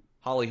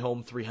 Holly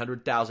Holm,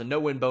 $300,000.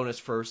 No win bonus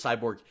for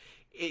Cyborg.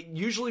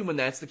 Usually when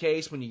that's the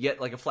case, when you get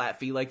a flat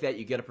fee like that,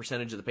 you get a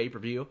percentage of the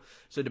pay-per-view.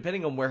 So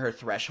depending on where her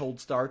threshold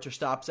starts or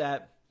stops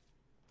at,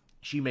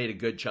 she made a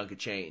good chunk of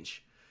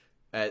change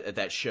at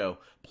that show.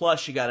 Plus,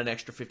 she got an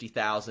extra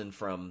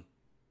 $50,000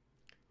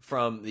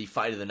 from the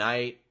Fight of the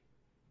Night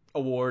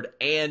award,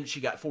 and she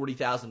got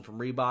 $40,000 from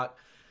Reebok.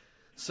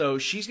 So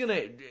she's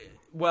gonna,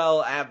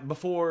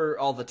 before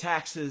all the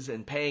taxes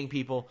and paying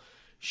people,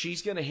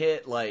 she's gonna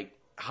hit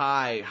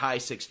high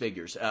six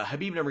figures.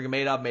 Khabib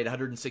Nurmagomedov made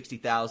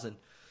 $160,000,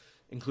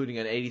 including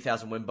an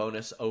 $80,000 win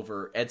bonus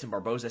over Edson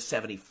Barboza,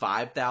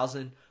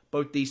 $75,000.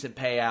 Both decent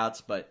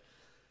payouts, but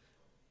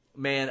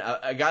man,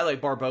 a guy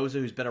like Barboza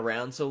who's been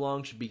around so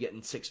long should be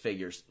getting six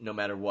figures no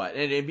matter what.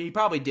 And he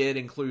probably did,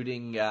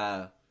 including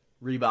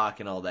Reebok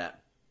and all that.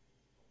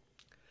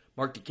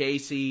 Mark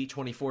DeCasey,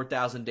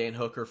 $24,000. Dan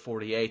Hooker,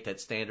 $48,000.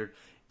 That's standard.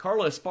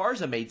 Carla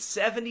Esparza made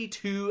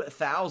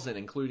 $72,000,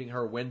 including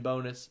her win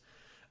bonus.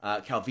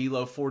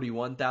 Calvillo,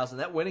 $41,000.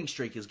 That winning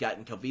streak has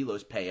gotten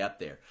Calvillo's pay up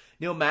there.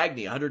 Neil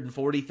Magny,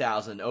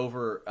 $140,000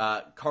 over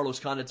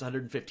Carlos Condit's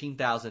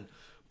 $115,000.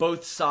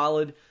 Both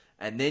solid.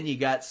 And then you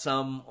got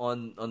some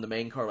on the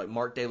main card, like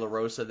Mark De La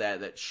Rosa,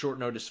 that short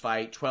notice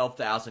fight,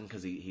 $12,000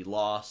 because he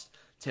lost.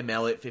 Tim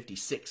Elliott,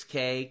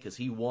 $56K because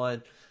he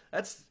won.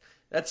 That's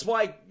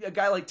why a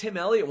guy like Tim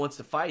Elliott wants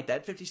to fight.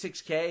 That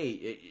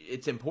 $56K,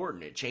 it's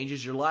important. It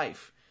changes your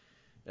life.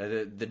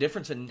 The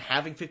difference in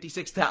having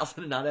 $56,000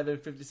 and not having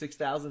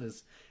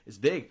 $56,000 is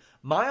big.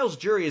 Miles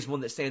Jury is one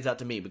that stands out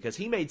to me because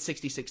he made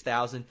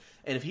 $66,000,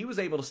 and if he was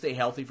able to stay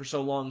healthy for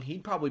so long,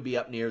 he'd probably be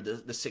up near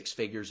the six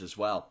figures as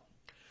well.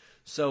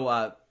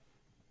 So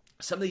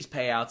some of these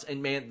payouts,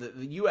 and man,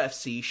 the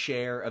UFC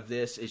share of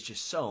this is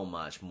just so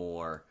much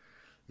more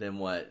than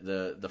what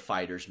the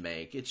fighters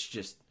make. It's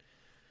just,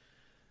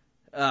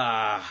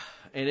 and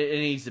it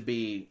needs to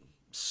be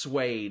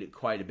swayed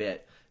quite a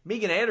bit.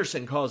 Megan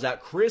Anderson calls out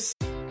Chris.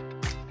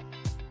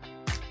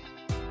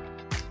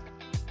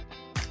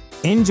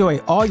 Enjoy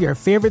all your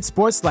favorite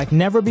sports like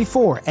never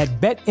before at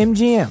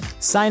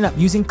BetMGM. Sign up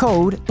using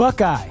code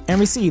Buckeye and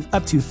receive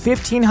up to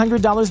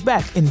 $1,500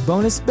 back in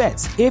bonus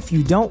bets if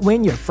you don't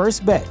win your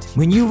first bet.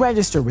 When you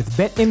register with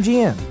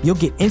BetMGM, you'll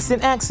get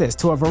instant access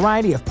to a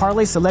variety of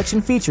parlay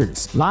selection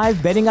features,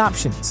 live betting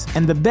options,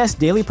 and the best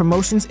daily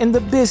promotions in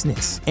the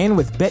business. And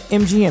with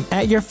BetMGM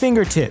at your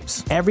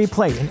fingertips, every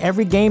play and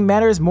every game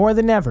matters more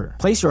than ever.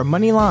 Place your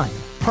money line,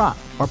 prop,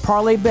 or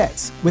parlay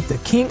bets with the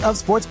king of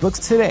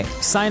sportsbooks today.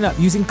 Sign up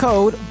using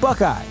code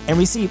Buckeye and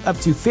receive up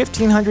to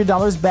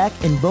 $1,500 back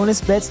in bonus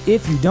bets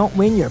if you don't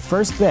win your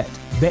first bet.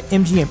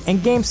 BetMGM and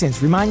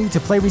GameSense remind you to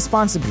play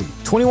responsibly.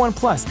 21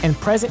 plus and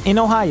present in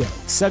Ohio,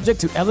 subject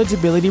to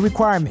eligibility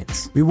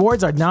requirements.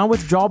 Rewards are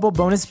non-withdrawable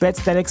bonus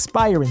bets that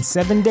expire in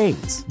 7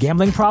 days.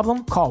 Gambling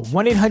problem? Call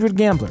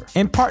 1-800-GAMBLER.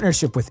 In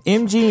partnership with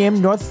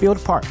MGM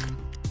Northfield Park.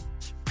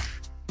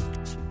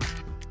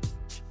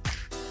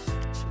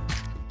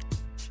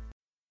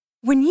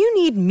 When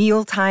you need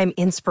mealtime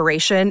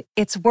inspiration,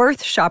 it's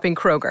worth shopping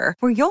Kroger,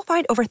 where you'll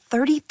find over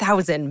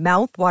 30,000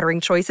 mouth-watering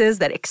choices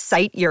that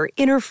excite your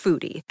inner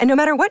foodie. And no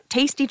matter what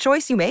tasty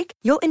choice you make,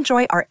 you'll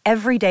enjoy our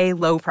everyday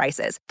low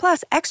prices,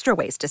 plus extra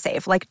ways to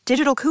save, like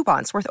digital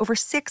coupons worth over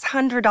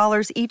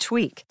 $600 each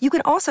week. You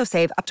can also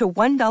save up to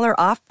 $1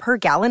 off per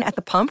gallon at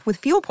the pump with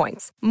fuel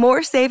points.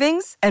 More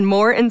savings and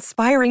more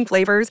inspiring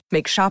flavors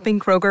make shopping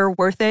Kroger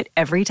worth it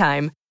every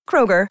time.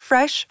 Kroger,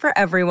 fresh for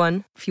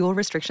everyone. Fuel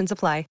restrictions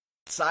apply.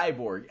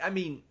 Cyborg. I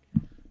mean,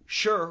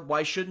 sure,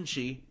 why shouldn't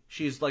she?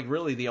 She's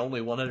really the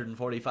only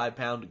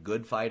 145-pound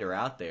good fighter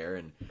out there,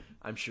 and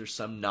I'm sure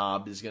some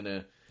knob is going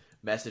to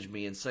message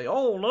me and say,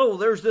 oh, no,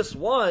 there's this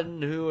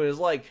one who is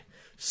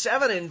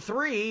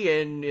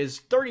 7-3 and is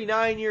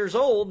 39 years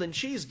old, and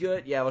she's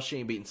good. Yeah, well, she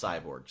ain't beating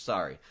Cyborg.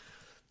 Sorry.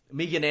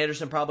 Megan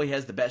Anderson probably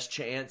has the best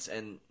chance,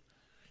 and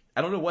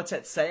I don't know what's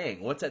that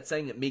saying. What's that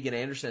saying that Megan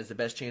Anderson has the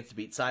best chance to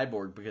beat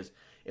Cyborg? Because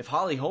if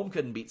Holly Holm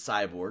couldn't beat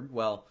Cyborg,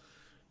 well,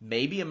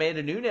 maybe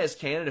Amanda Nunes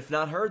can, and if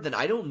not her, then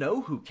I don't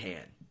know who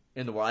can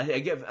in the world. I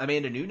give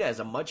Amanda Nunes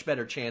a much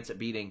better chance at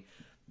beating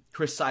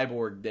Chris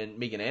Cyborg than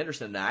Megan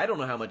Anderson. Now, I don't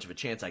know how much of a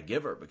chance I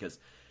give her because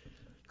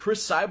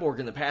Chris Cyborg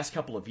in the past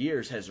couple of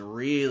years has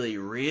really,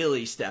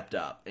 really stepped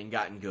up and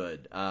gotten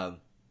good. And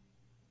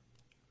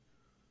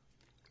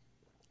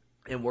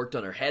worked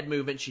on her head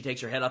movement. She takes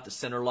her head off the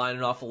center line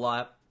an awful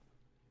lot.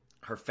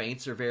 Her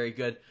feints are very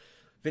good.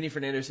 Vinny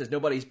Fernandez says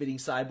nobody's beating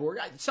Cyborg.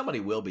 Somebody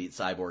will beat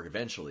Cyborg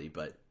eventually,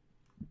 but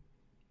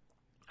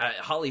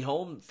Holly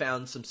Holm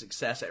found some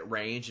success at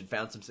range and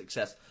found some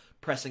success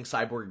pressing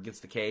Cyborg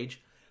against the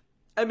cage.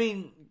 I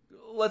mean,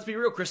 let's be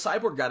real. Chris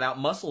Cyborg got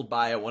out-muscled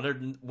by a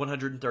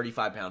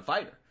 135-pound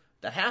fighter.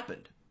 That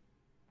happened.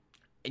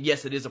 And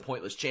yes, it is a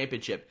pointless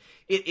championship.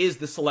 It is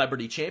the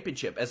celebrity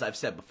championship, as I've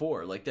said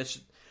before. Like, that's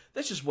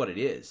just what it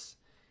is.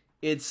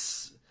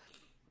 It's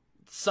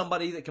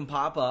somebody that can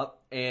pop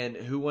up and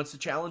who wants to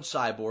challenge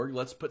Cyborg.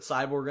 Let's put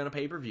Cyborg on a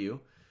pay-per-view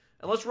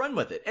and let's run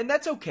with it. And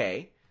that's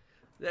okay.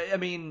 I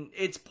mean,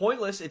 it's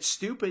pointless. It's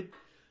stupid.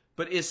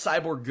 But is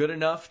Cyborg good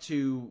enough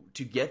to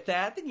get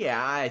that? Then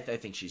yeah, I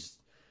think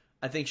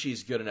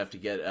she's good enough to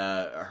get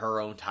her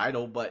own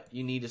title. But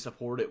you need to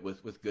support it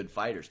with good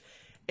fighters.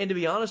 And to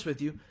be honest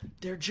with you,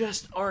 there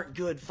just aren't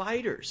good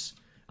fighters.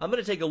 I'm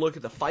going to take a look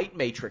at the Fight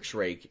Matrix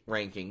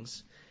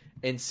rankings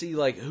and see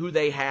like who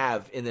they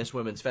have in this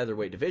women's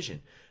featherweight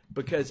division,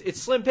 because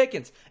it's slim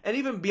pickings. And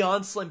even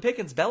beyond slim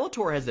pickings,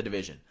 Bellator has a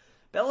division.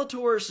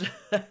 Bellator's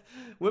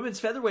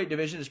women's featherweight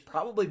division is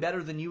probably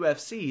better than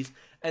UFC's,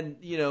 and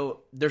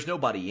there's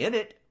nobody in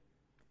it.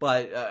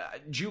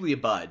 But Julia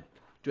Budd,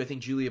 do I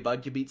think Julia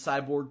Budd could beat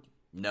Cyborg?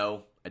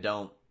 No, I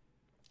don't.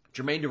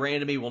 Jermaine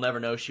Durandamy, we'll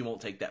never know. She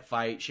won't take that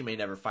fight. She may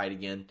never fight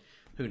again.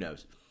 Who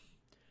knows?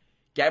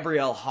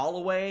 Gabrielle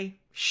Holloway,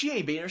 she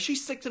ain't beating her.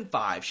 She's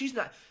 6-5. She's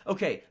not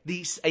okay.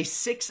 A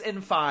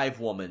 6-5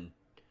 woman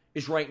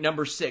is ranked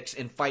number 6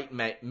 in Fight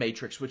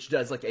Matrix, which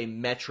does like a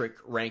metric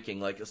ranking,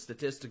 like a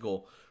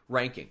statistical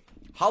ranking.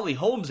 Holly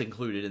Holm's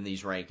included in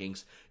these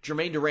rankings.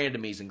 Jermaine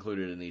Durandamy's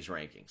included in these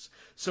rankings.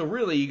 So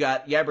really, you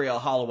got Gabrielle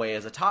Holloway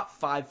as a top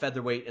 5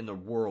 featherweight in the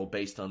world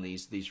based on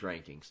these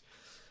rankings.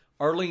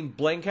 Arlene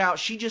Blenkout,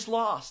 she just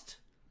lost.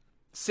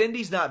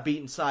 Cindy's not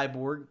beating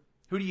Cyborg.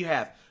 Who do you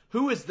have?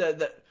 Who is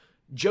the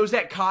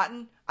Josette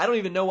Cotton? I don't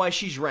even know why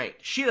she's ranked.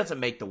 She doesn't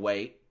make the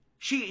weight.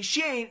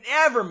 She ain't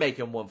ever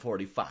making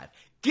 145.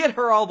 Get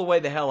her all the way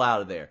the hell out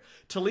of there.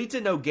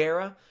 Talita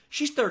Nogueira,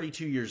 she's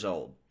 32 years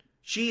old.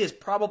 She is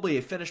probably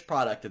a finished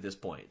product at this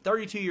point.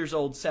 32 years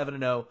old,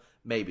 7-0,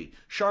 maybe.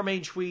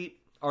 Charmaine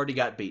Sweet already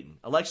got beaten.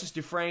 Alexis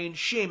Dufresne,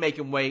 she ain't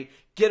making weight.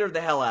 Get her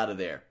the hell out of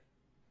there.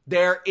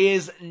 There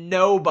is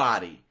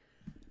nobody.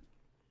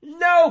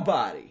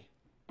 Nobody.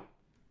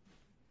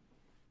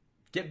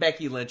 Get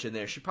Becky Lynch in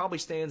there. She probably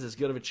stands as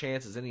good of a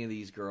chance as any of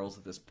these girls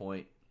at this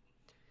point.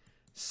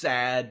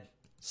 Sad.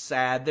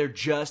 There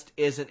just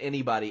isn't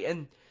anybody.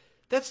 And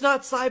that's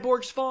not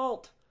Cyborg's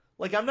fault.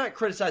 Like, I'm not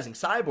criticizing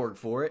Cyborg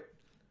for it.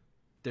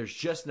 There's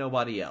just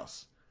nobody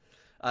else.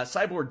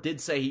 Cyborg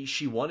did say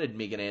she wanted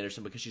Megan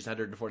Anderson because she's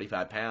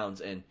 145 pounds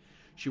and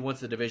she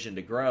wants the division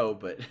to grow,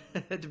 but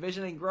the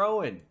division ain't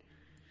growing.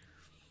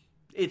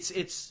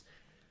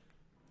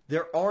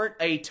 There aren't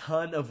a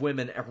ton of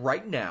women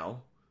right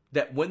now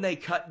that when they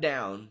cut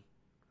down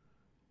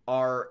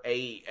are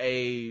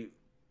a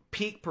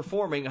peak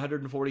performing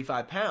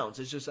 145 pounds.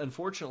 It's just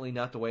unfortunately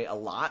not the way a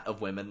lot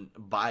of women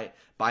by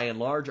and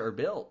large are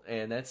built,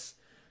 and it's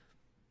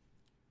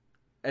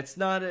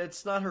not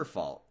her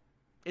fault.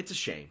 It's a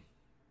shame.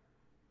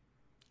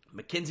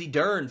 Mackenzie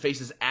Dern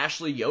faces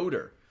Ashley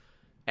Yoder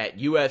at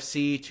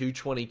UFC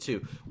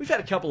 222. We've had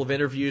a couple of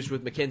interviews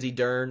with Mackenzie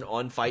Dern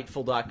on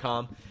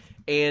Fightful.com,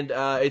 and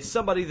it's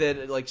somebody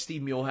that like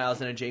Steve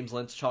Muehlhausen and James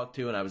Lynch talked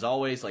to, and I was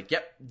always like,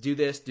 yep, do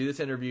this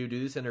interview,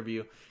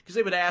 because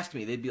they would ask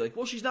me, they'd be like,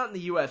 well, she's not in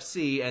the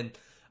UFC, and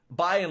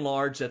by and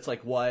large, that's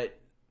like what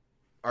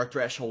our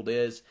threshold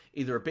is,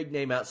 either a big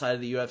name outside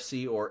of the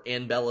UFC or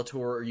in Bellator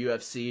or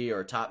UFC or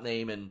a top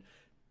name in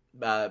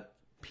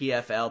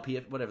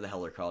PFL, whatever the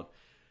hell they're called.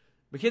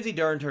 Mackenzie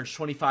Dern turns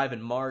 25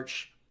 in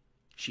March.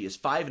 She is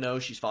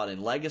 5-0. She's fought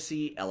in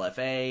Legacy,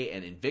 LFA,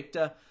 and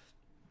Invicta.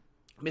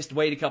 Missed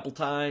weight a couple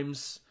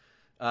times,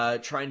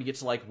 trying to get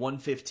to like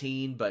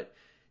 115, but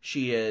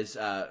she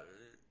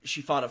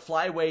fought at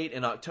flyweight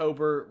in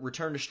October,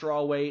 returned to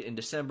strawweight in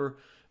December.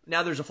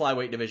 Now there's a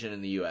flyweight division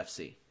in the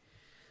UFC.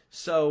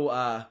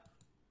 So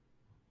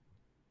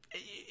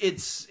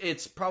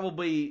it's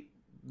probably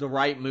the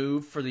right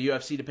move for the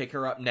UFC to pick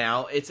her up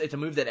now. It's a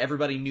move that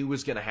everybody knew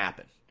was going to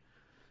happen.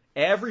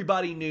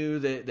 Everybody knew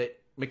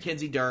that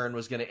Mackenzie Dern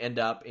was going to end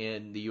up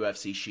in the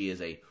UFC. She is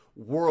a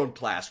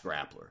world-class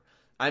grappler.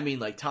 I mean,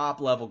 like,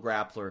 top-level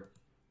grappler.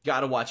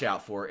 Got to watch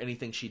out for her,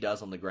 anything she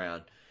does on the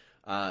ground.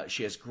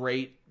 She has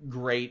great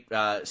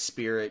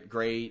spirit,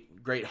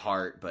 great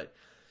heart, but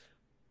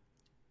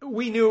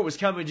we knew it was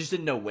coming, just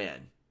didn't know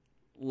when.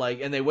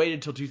 And they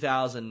waited till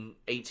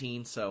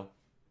 2018, so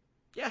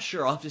yeah,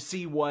 sure, I'll have to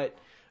see what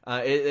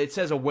it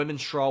says a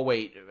women's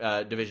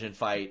strawweight division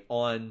fight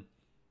on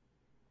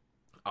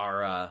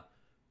our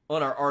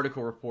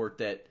article report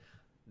that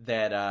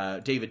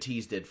David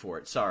Tease did for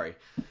it. Sorry.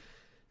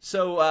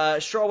 So,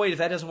 strawweight, if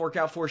that doesn't work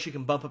out for her, she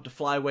can bump up to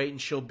flyweight,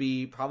 and she'll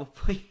be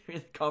probably in the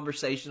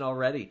conversation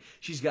already.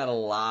 She's got a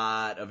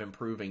lot of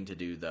improving to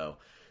do, though.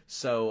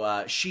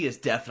 So, she is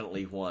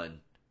definitely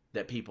one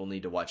that people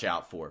need to watch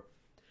out for.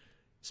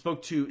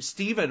 Spoke to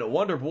Stephen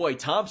Wonderboy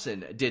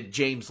Thompson, did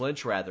James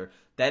Lynch, rather.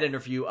 That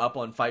interview up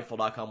on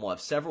Fightful.com. We'll have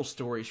several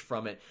stories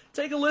from it.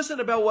 Take a listen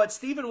about what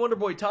Stephen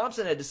Wonderboy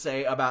Thompson had to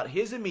say about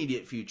his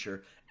immediate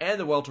future and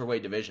the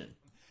welterweight division.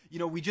 You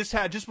know, we just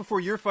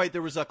before your fight,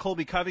 there was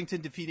Colby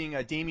Covington defeating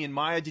Damian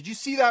Maia. Did you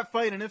see that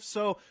fight? And if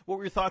so, what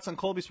were your thoughts on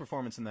Colby's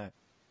performance in that?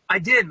 I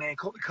did, man.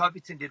 Colby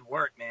Covington did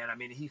work, man. I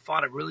mean, he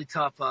fought a really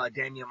tough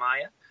Damian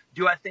Maia.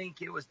 Do I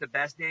think it was the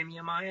best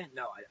Damian Maia?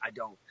 No, I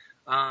don't.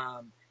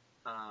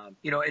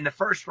 You know, in the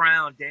first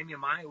round, Damian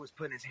Maia was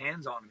putting his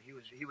hands on him.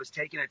 He was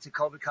taking it to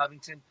Colby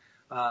Covington,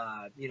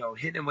 you know,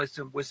 hitting him with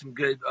some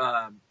good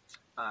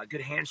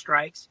good hand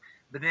strikes.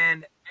 But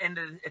then, and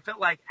it felt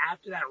like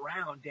after that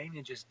round,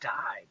 Damian just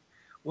died.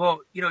 Well,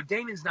 you know,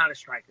 Damian's not a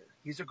striker.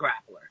 He's a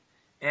grappler.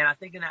 And I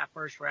think in that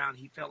first round,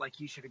 he felt like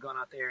he should have gone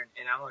out there and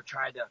I don't know,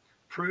 tried to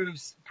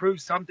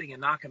prove something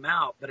and knock him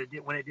out. But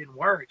when it didn't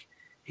work,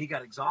 he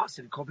got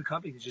exhausted. And Colby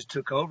Covington just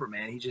took over,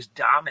 man. He just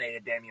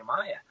dominated Damian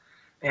Maia.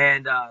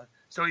 And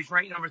so he's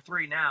ranked number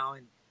 3 now,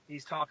 and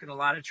he's talking a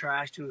lot of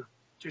trash to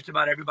just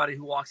about everybody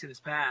who walks in his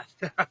path.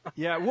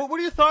 Yeah, what are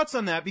your thoughts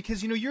on that?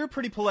 Because, you know, you're a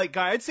pretty polite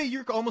guy. I'd say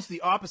you're almost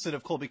the opposite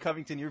of Colby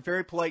Covington. You're a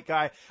very polite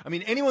guy. I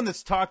mean, anyone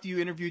that's talked to you,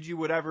 interviewed you,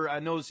 whatever,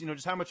 knows, you know,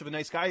 just how much of a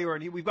nice guy you are.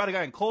 And we've got a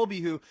guy in Colby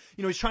who,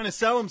 you know, he's trying to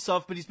sell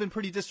himself, but he's been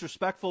pretty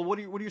disrespectful. What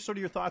are your sort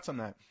of your thoughts on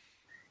that?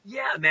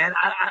 Yeah, man,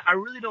 I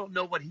really don't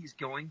know what he's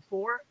going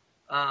for.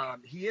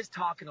 He is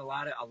talking a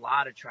lot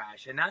of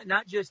trash, and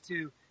not just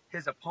to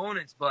his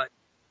opponents, but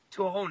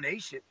to a whole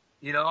nation.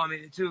 You know, I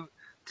mean, to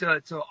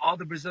all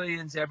the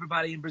Brazilians,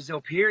 everybody in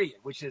Brazil, period,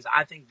 which is,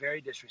 I think, very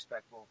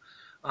disrespectful.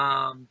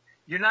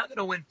 You're not going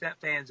to win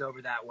fans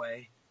over that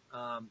way.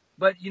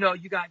 But, you know,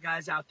 you got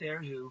guys out there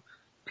who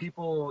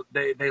people,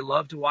 they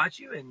love to watch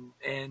you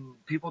and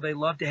people, they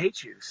love to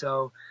hate you.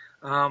 So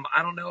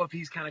I don't know if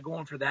he's kind of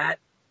going for that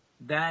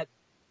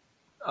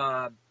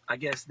I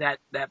guess that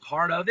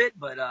part of it.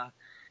 But,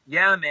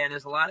 yeah, man,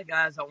 there's a lot of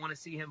guys I want to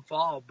see him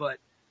fall. But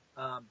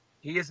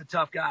he is a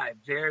tough guy,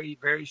 very,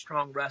 very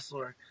strong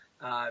wrestler.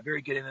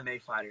 Very good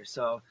MMA fighter.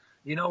 So,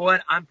 you know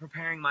what? I'm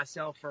preparing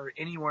myself for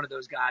any one of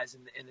those guys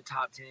in the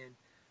top 10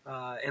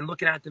 and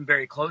looking at them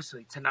very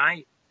closely.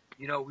 Tonight,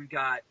 you know, we've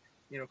got,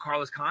 you know,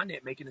 Carlos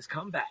Condit making his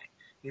comeback,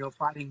 you know,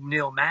 fighting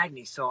Neil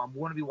Magny. So I'm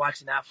going to be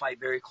watching that fight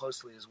very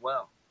closely as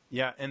well.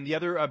 Yeah, and the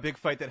other big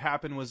fight that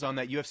happened was on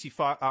that UFC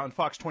on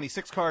Fox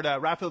 26 card,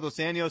 Rafael dos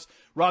Anjos,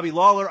 Robbie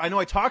Lawler. I know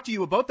I talked to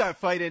you about that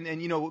fight,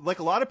 and you know, like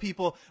a lot of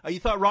people,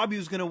 you thought Robbie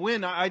was going to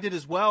win. I did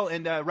as well,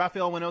 and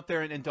Rafael went out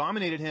there and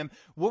dominated him.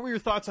 What were your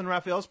thoughts on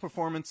Rafael's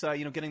performance,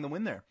 you know, getting the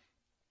win there?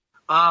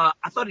 I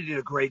thought he did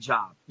a great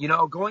job. You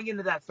know, going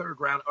into that third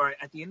round, or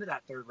at the end of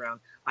that third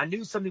round, I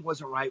knew something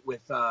wasn't right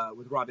with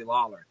Robbie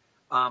Lawler.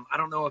 I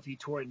don't know if he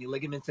tore any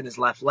ligaments in his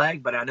left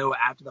leg, but I know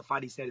after the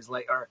fight he said his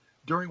leg, or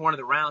during one of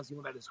the rounds, he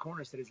went back to his corner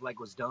and said his leg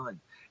was done.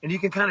 And you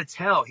can kind of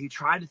tell he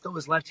tried to throw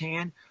his left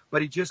hand,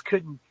 but he just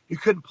couldn't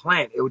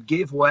plant. It would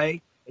give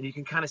way, and you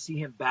can kind of see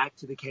him back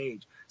to the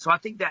cage. So I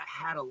think that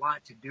had a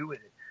lot to do with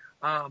it.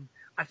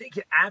 I think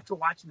after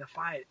watching the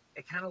fight,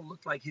 it kind of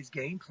looked like his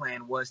game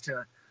plan was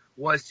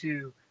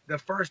to the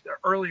first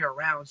earlier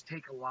rounds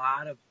take a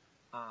lot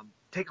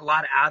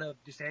out of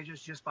dos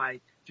Anjos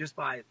just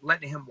by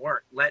letting him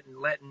work, letting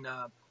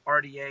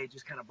RDA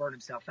just kind of burn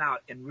himself out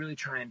and really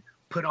try and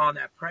put on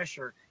that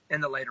pressure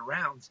in the later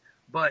rounds.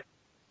 But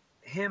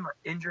him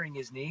injuring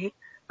his knee,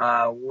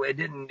 it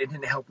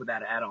didn't help with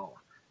that at all.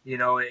 You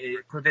know,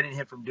 it prevented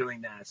him from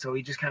doing that. So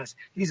he just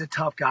he's a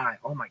tough guy.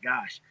 Oh my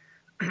gosh.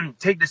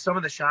 Take some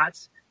of the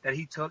shots that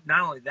he took. Not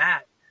only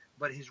that,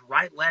 but his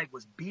right leg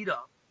was beat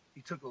up.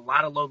 He took a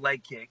lot of low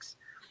leg kicks,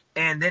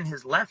 and then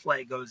his left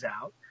leg goes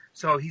out.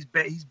 So he's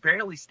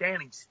barely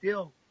standing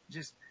still,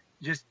 just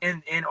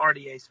in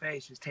RDA's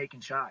face, just taking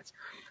shots.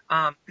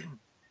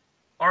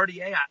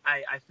 RDA,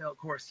 I felt, of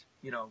course,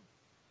 you know,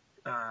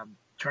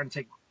 hard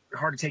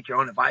to take your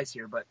own advice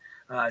here, but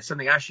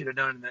something I should have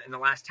done in the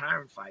last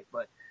Tyron fight.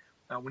 But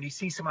when you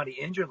see somebody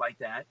injured like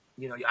that,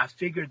 you know, I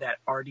figured that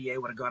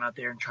RDA would have gone out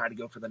there and tried to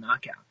go for the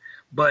knockout.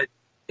 But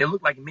it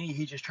looked like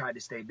he just tried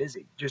to stay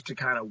busy just to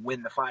kind of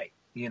win the fight,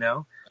 you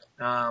know.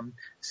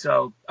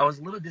 So I was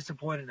a little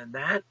disappointed in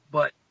that,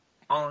 but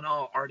all in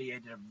all,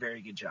 RDA did a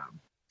very good job.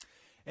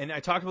 And I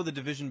talked about the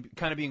division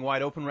kind of being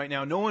wide open right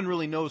now. No one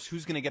really knows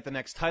who's going to get the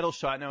next title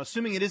shot. Now,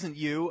 assuming it isn't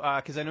you,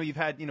 because I know you've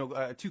had, you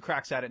know, 2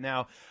 cracks at it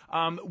now.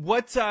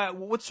 What's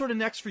sort of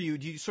next for you?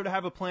 Do you sort of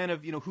have a plan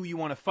of, you know, who you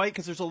want to fight?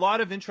 Because there's a lot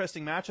of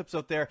interesting matchups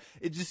out there.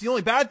 It's just the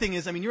only bad thing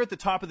is, I mean, you're at the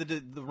top of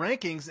the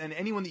rankings, and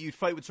anyone that you'd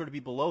fight would sort of be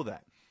below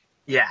that.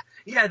 Yeah,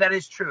 that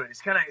is true.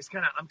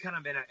 I'm kind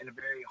of in a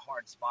very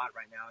hard spot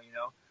right now. You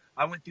know,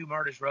 I went through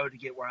Murder's Road to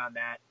get where I'm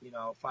at. You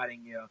know,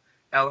 fighting, you know,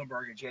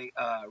 Ellenberger,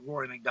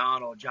 Rory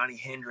McDonald, Johnny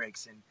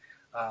Hendricks,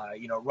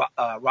 and you know,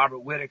 Robert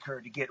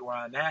Whitaker to get where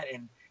I'm at.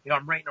 And you know,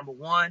 I'm ranked number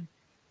 1.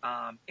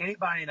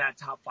 Anybody in that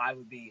top 5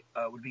 would be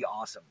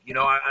awesome. You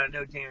know, I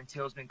know Darren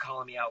Till's been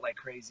calling me out like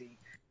crazy.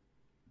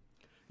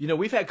 You know,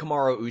 we've had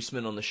Kamaru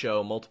Usman on the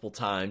show multiple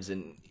times,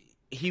 and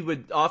he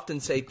would often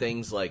say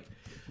things like,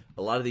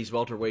 a lot of these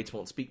welterweights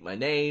won't speak my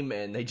name,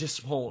 and they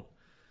just won't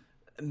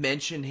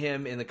mention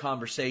him in the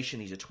conversation.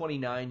 He's a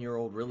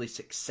 29-year-old, really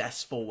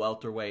successful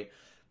welterweight.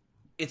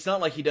 It's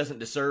not like he doesn't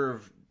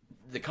deserve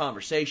the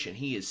conversation.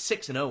 He is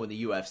 6-0 in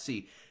the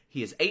UFC.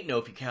 He is 8-0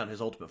 if you count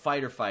his Ultimate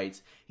Fighter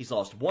fights. He's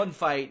lost one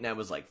fight, and that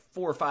was like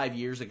 4 or 5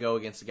 years ago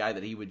against a guy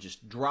that he would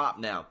just drop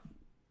now.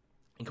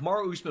 And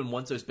Kamaru Usman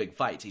wants those big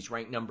fights. He's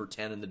ranked number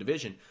 10 in the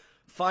division.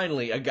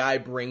 Finally, a guy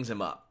brings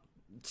him up.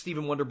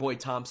 Stephen Wonderboy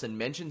Thompson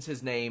mentions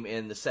his name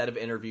in the set of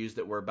interviews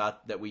that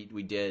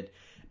we did,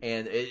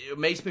 and it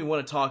makes me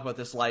want to talk about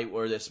this light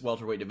or this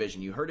welterweight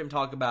division. You heard him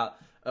talk about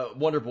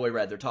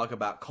Wonderboy talk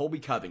about Colby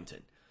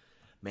Covington.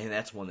 Man,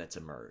 that's one that's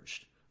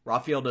emerged.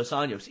 Rafael Dos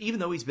Anjos, even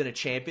though he's been a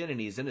champion and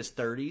he's in his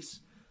 30s,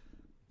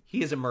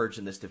 he has emerged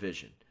in this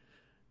division.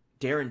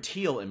 Darren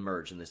Till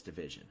emerged in this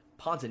division.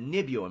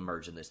 Ponzinibbio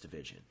emerged in this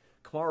division.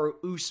 Kamaru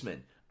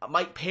Usman,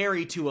 Mike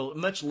Perry to a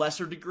much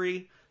lesser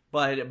degree,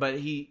 but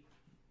he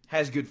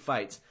has good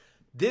fights.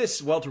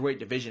 This welterweight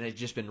division has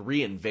just been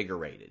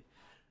reinvigorated.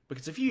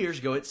 Because a few years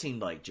ago, it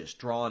seemed like just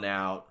drawn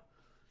out,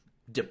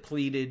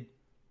 depleted,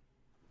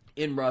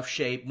 in rough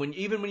shape.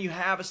 Even when you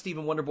have a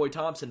Stephen Wonderboy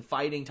Thompson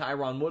fighting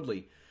Tyron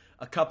Woodley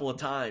a couple of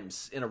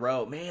times in a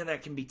row, man,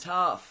 that can be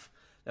tough.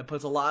 That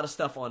puts a lot of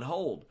stuff on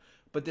hold.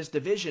 But this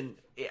division,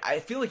 I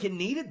feel like it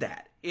needed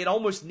that. It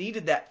almost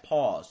needed that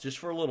pause just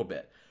for a little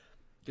bit.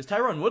 Because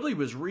Tyron Woodley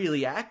was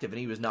really active, and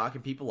he was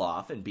knocking people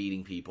off and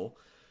beating people.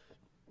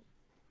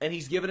 And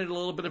he's given it a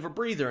little bit of a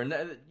breather.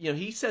 And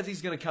he says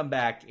he's going to come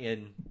back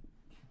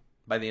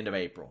by the end of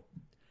April.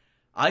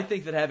 I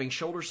think that having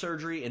shoulder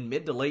surgery in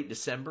mid to late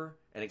December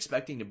and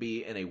expecting to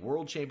be in a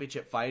world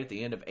championship fight at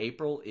the end of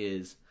April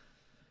is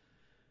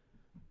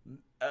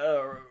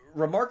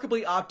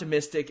remarkably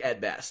optimistic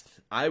at best.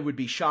 I would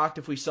be shocked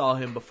if we saw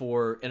him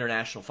before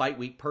International Fight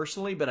Week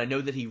personally, but I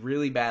know that he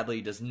really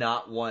badly does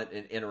not want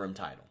an interim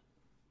title.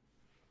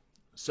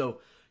 So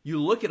you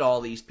look at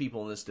all these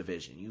people in this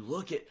division. You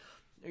look at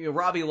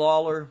Robbie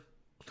Lawler.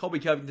 Colby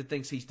Covington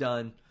thinks he's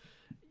done.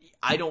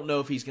 I don't know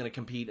if he's going to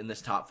compete in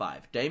this top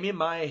 5. Damian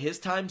Maia, his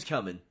time's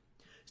coming.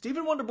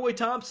 Stephen Wonderboy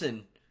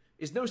Thompson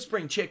is no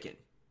spring chicken.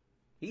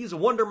 He's a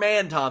Wonder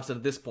Man Thompson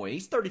at this point.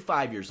 He's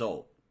 35 years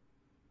old.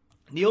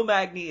 Neil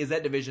Magny is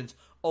that division's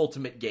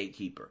ultimate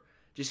gatekeeper.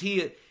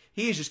 He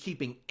is just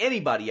keeping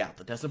anybody out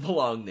that doesn't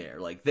belong there.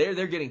 Like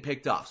they're getting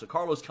picked off. So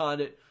Carlos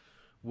Condit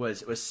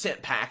was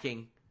sent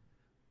packing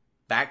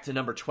back to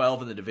number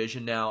 12 in the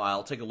division now.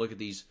 I'll take a look at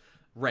these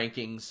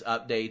rankings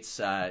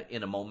updates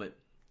in a moment.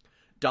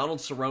 Donald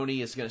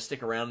Cerrone is going to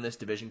stick around in this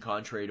division,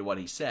 contrary to what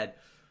he said.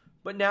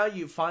 But now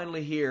you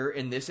finally hear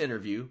in this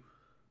interview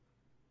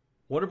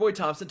Wonderboy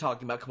Thompson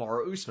talking about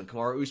Kamaru Usman.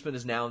 Kamaru Usman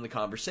is now in the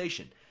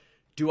conversation.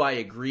 Do I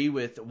agree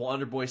with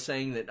Wonderboy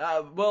saying that,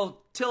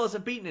 Till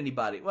hasn't beaten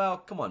anybody? Well,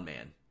 come on,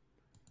 man.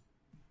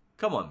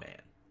 Come on, man.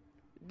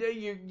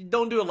 You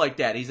don't do it like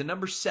that. He's a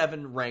number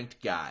 7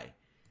 ranked guy.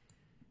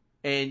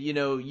 And,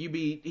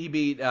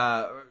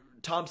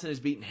 Thompson has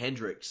beaten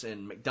Hendricks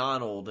and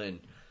McDonald and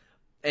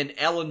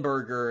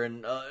Ellenberger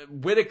and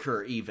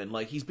Whitaker even.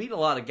 Like, he's beaten a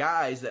lot of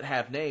guys that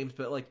have names,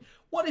 but, like,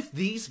 what if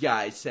these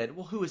guys said,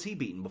 well, who has he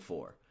beaten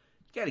before?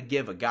 You got to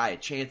give a guy a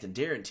chance, and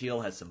Darren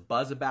Till has some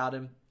buzz about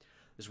him.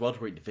 This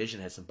welterweight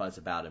division has some buzz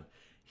about him.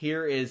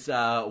 Here is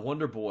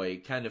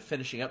Wonderboy kind of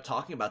finishing up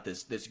talking about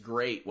this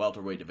great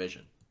welterweight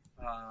division.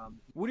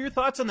 What are your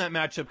thoughts on that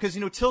matchup? Because,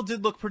 Till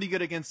did look pretty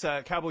good against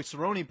Cowboy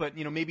Cerrone, but,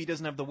 maybe he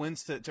doesn't have the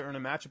wins to earn a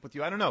matchup with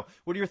you. I don't know.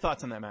 What are your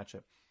thoughts on that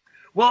matchup?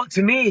 Well,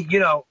 to me,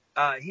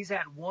 he's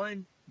had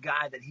one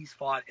guy that he's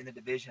fought in the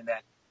division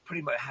that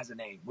pretty much has a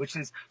name, which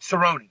is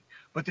Cerrone.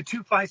 But the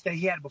 2 fights that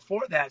he had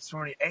before that,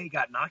 Cerrone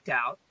got knocked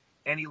out,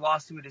 and he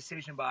lost to a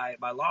decision by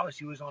Lawless.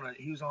 He was on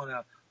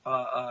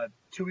a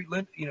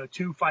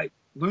 2 fight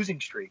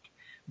losing streak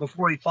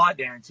before he fought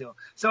Darren Till.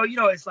 So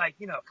it's like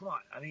come on.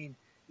 I mean,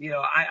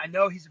 I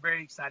know he's a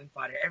very exciting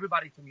fighter.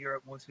 Everybody from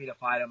Europe wants me to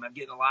fight him. I'm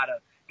getting a lot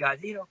of guys,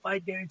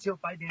 fight Darren Till,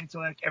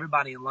 like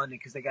everybody in London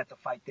because they got the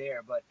fight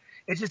there. But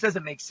it just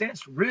doesn't make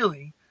sense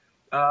really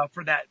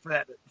for that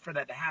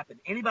to happen.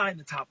 Anybody in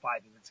the top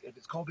 5, if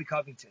it's Colby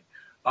Covington.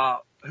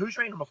 Who's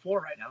ranked number 4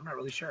 right now? I'm not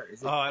really sure.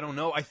 Is it? I don't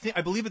know.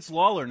 I believe it's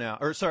Lawler now.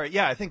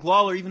 I think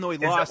Lawler, even though he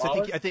lost,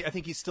 I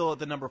think he's still at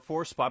the number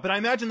 4 spot. But I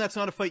imagine that's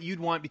not a fight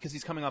you'd want because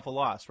he's coming off a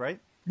loss, right?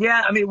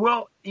 Yeah, I mean,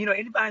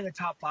 anybody in the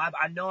top 5,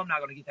 I know I'm not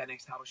going to get that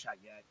next title shot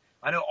yet.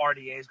 I know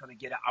RDA is going to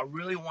get it. I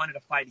really wanted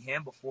to fight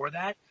him before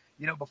that.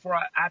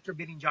 After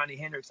beating Johnny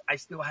Hendricks, I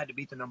still had to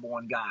beat the number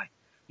 1 guy.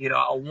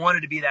 I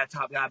wanted to be that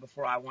top guy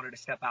before I wanted to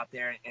step out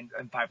there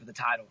and fight for the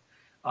title.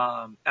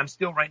 I'm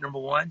still ranked number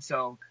 1.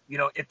 So,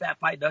 if that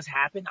fight does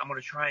happen, I'm going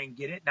to try and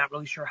get it. Not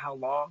really sure how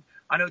long.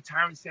 I know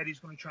Tyron said he's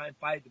going to try and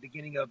fight at the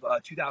beginning of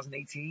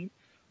 2018,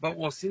 but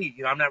we'll see.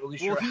 I'm not really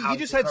sure. Well, he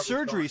just had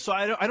surgery, so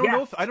I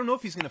don't know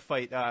if he's going to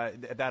fight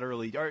that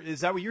early. Is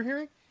that what you're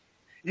hearing?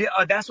 Yeah,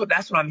 that's what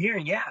I'm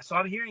hearing. Yeah, so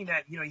I'm hearing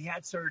that he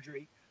had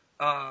surgery.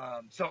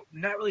 So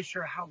not really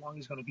sure how long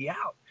he's going to be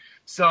out.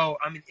 So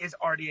I mean, is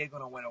RDA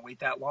going to want to wait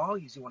that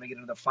long? Is he want to get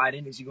another fight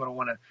in? Is he going to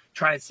want to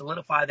try and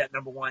solidify that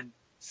number one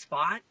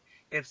spot?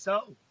 If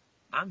so,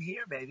 I'm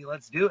here, baby.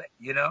 Let's do it.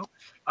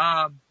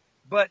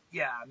 But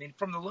yeah, I mean,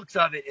 from the looks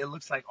of it, it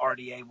looks like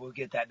RDA will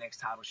get that next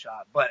title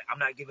shot. But I'm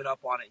not giving up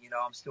on it.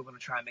 I'm still going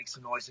to try and make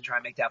some noise and try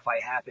and make that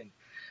fight happen.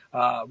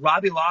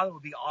 Robbie Lawler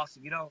would be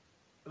awesome.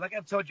 Like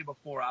I've told you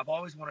before, I've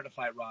always wanted to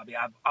fight Robbie.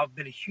 I've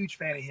been a huge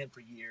fan of him for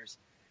years.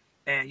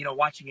 And,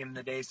 watching him in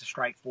the days to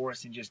Strike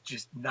Force and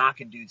just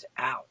knocking dudes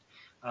out.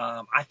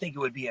 I think it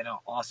would be an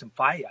awesome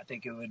fight. I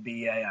think it would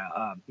be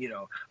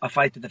a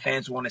fight that the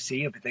fans want to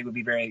see. I think it would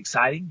be very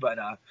exciting. But,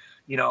 I'm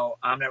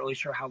not really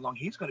sure how long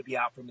he's going to be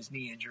out from his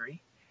knee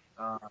injury.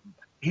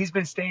 He's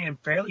been staying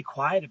fairly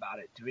quiet about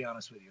it, to be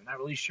honest with you. I'm not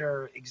really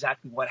sure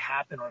exactly what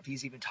happened or if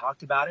he's even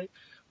talked about it.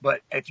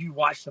 But if you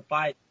watch the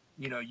fight,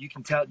 you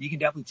can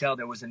definitely tell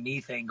there was a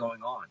knee thing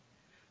going on.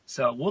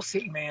 So we'll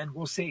see, man.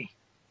 We'll see.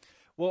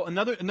 Well,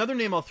 another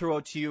name I'll throw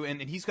out to you, and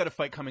he's got a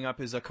fight coming up,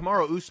 is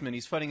Kamaru Usman.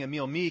 He's fighting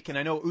Emil Meek, and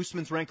I know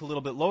Usman's ranked a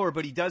little bit lower,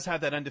 but he does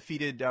have that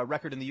undefeated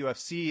record in the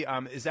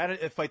UFC. Is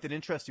that a fight that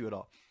interests you at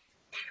all?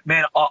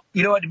 Man,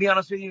 you know what, to be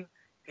honest with you,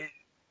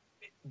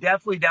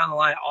 definitely down the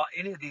line,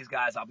 any of these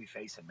guys I'll be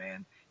facing,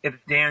 man. If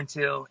it's Darren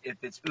Till, if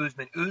it's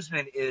Usman.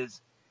 Usman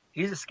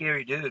he's a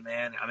scary dude,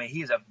 man. I mean,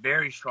 he's a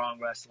very strong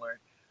wrestler,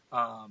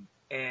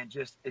 and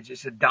just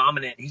a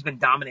dominant. He's been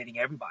dominating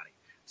everybody.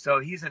 So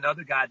he's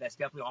another guy that's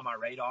definitely on my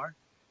radar.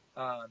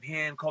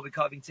 Him, Colby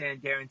Covington,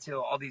 Darren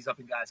Till, all these up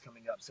and guys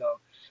coming up. So,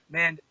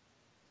 man,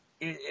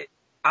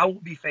 I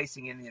won't be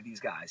facing any of these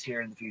guys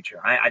here in the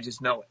future. I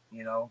just know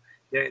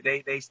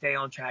it. They stay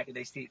on track and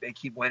they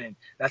keep winning.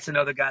 That's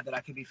another guy that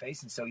I could be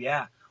facing. So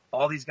yeah,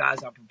 all these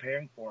guys I'm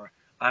preparing for.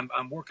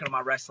 I'm working on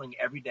my wrestling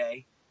every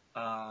day,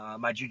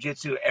 my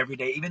jiu-jitsu every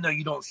day. Even though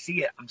you don't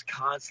see it, I'm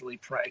constantly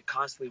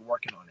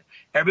working on it.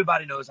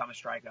 Everybody knows I'm a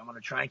striker. I'm going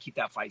to try and keep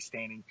that fight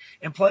standing.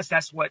 And plus,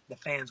 that's what the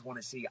fans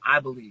want to see. I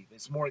believe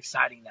it's more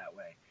exciting that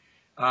way.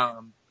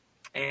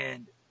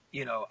 And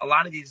a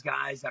lot of these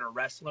guys that are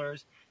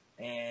wrestlers,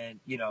 and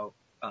to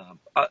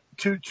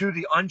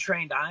the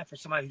untrained eye, for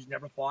somebody who's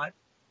never fought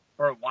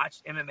or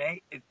watched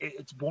MMA,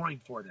 it's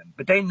boring for them.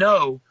 But they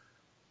know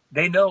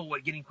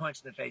what getting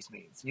punched in the face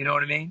means. You know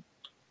what I mean?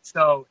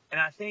 So,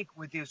 and I think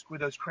with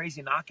those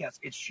crazy knockouts,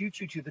 it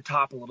shoots you to the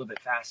top a little bit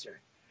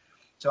faster.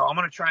 So I'm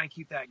going to try and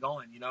keep that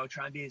going,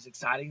 try and be as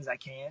exciting as I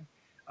can,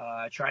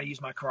 try to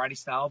use my karate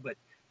style, but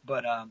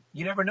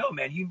you never know,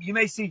 man. You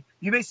may see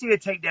a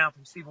takedown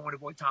from Stephen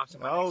Wonderboy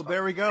Thompson. Oh,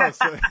 there we go.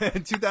 So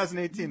in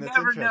 2018, that's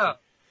interesting. Know.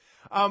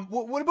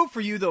 What about for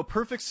you though?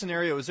 Perfect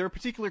scenario. Is there a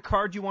particular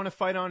card you want to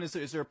fight on? Is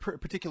there a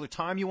particular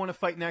time you want to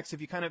fight next?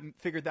 Have you kind of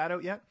figured that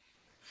out yet?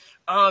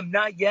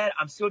 Not yet.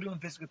 I'm still doing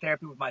physical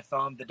therapy with my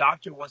thumb. The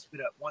doctor wants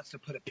to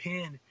put a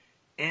pin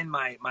in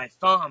my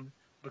thumb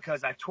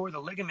because I tore the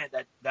ligament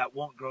that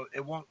won't grow.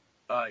 It won't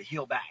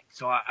heal back.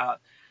 So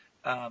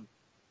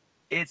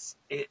if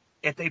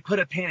they put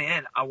a pin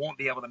in, I won't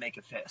be able to make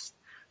a fist.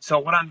 So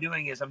what I'm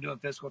doing is I'm doing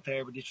physical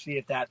therapy to see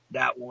if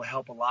that will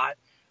help a lot.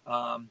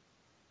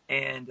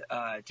 And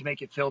to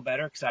make it feel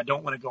better, because I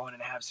don't want to go in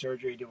and have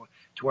surgery to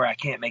where I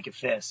can't make a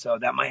fist. So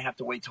that might have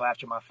to wait till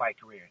after my fight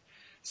career.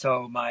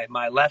 So my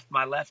left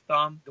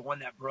thumb, the one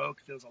that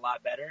broke, feels a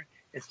lot better.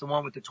 It's the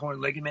one with the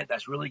torn ligament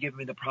that's really giving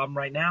me the problem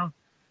right now.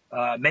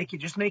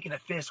 Just making a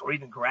fist or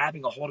even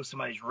grabbing a hold of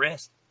somebody's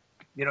wrist,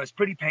 it's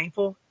pretty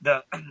painful.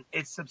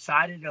 It's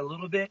subsided a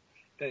little bit.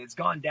 It's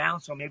gone down,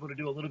 so I'm able to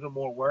do a little bit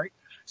more work.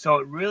 So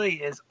it really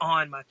is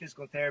on my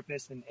physical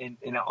therapist and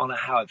on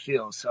how it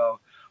feels. So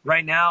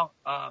right now,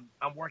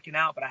 I'm working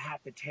out, but I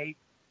have to tape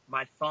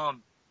my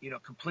thumb,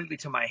 completely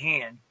to my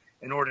hand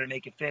in order to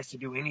make a fist to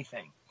do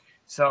anything.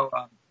 So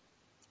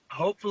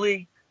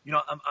hopefully,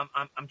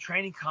 I'm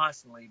training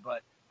constantly,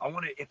 but I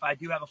want to, if I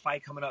do have a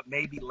fight coming up,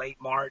 maybe late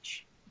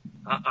March,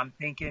 I'm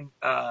thinking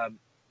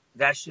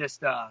that's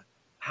just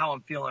how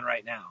I'm feeling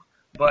right now.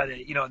 But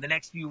in the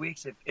next few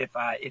weeks, if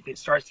it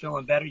starts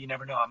feeling better, you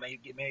never know. I may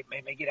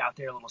get out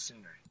there a little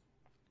sooner.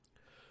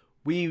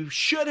 We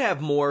should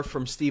have more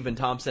from Stephen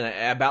Thompson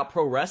about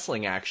pro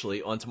wrestling,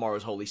 actually, on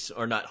tomorrow's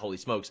not Holy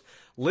Smokes,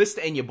 List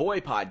and Your Boy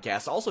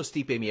podcast. Also,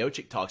 Stipe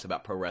Miocic talks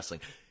about pro wrestling.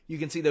 You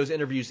can see those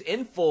interviews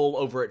in full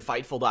over at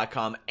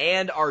Fightful.com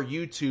and our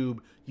YouTube,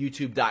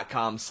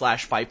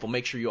 youtube.com/Fightful.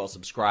 Make sure you all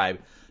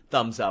subscribe,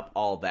 thumbs up,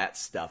 all that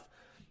stuff.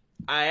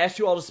 I asked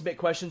you all to submit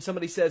questions.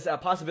 Somebody says a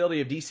possibility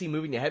of DC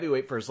moving to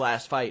heavyweight for his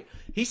last fight.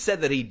 He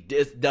said that he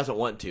doesn't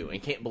want to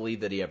and can't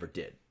believe that he ever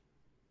did.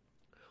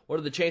 What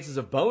are the chances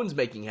of Bones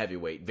making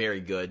heavyweight?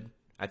 Very good.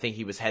 I think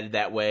he was headed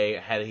that way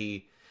had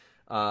he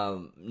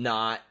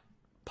not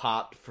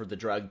popped for the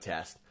drug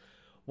test.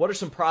 What are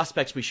some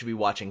prospects we should be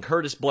watching?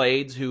 Curtis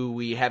Blades, who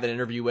we have an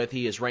interview with,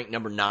 he is ranked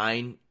number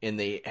 9 in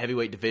the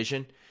heavyweight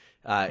division.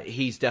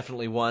 He's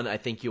definitely one I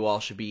think you all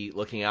should be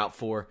looking out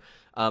for.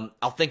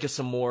 I'll think of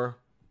some more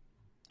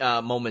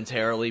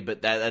momentarily,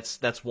 but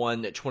that's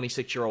one, that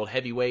 26-year-old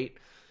heavyweight.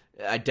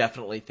 I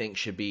definitely think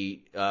should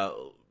be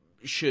on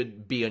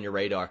your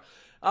radar.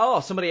 Oh,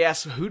 somebody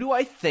asked, who do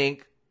I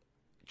think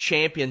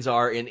champions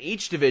are in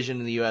each division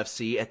in the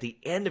UFC at the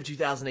end of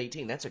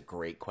 2018? That's a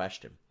great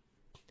question.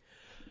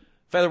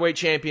 Featherweight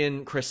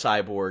champion, Chris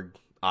Cyborg,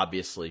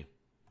 obviously.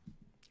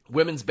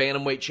 Women's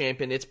bantamweight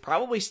champion, it's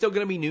probably still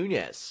going to be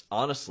Nunes,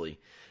 honestly.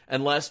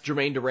 Unless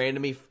Jermaine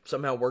Durandamy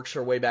somehow works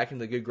her way back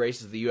into the good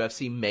graces of the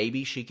UFC,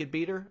 maybe she could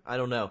beat her. I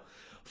don't know.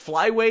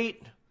 Flyweight,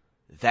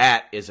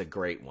 that is a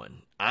great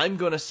one. I'm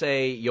going to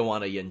say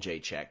Joanna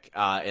Jędrzejczyk,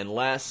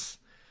 unless...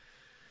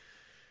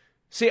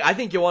 See, I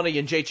think Joanna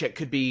Jędrzejczyk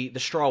could be the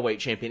strawweight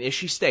champion. If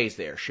she stays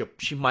there,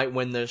 she might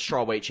win the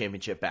strawweight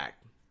championship back.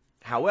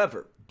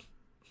 However,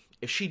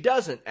 if she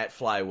doesn't at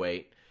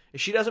flyweight,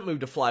 if she doesn't move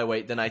to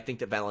flyweight, then I think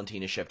that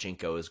Valentina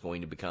Shevchenko is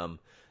going to become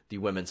the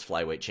women's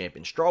flyweight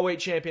champion. Strawweight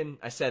champion,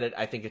 I said it,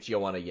 I think it's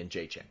Joanna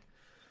Jędrzejczyk.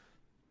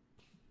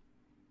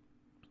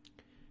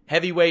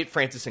 Heavyweight,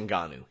 Francis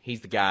Ngannou.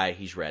 He's the guy,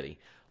 he's ready.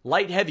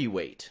 Light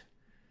heavyweight.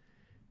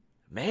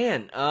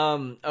 Man,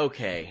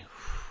 okay.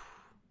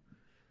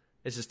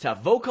 This is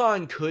tough.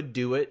 Volkan could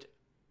do it,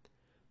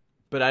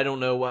 but I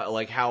don't know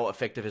how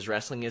effective his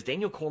wrestling is.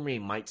 Daniel Cormier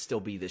might still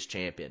be this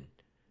champion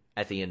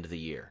at the end of the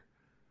year.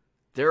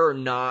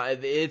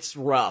 It's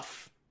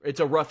rough. It's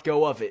a rough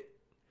go of it.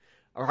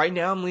 Right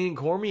now I'm leaning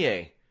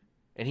Cormier,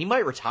 and he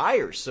might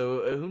retire,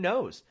 so who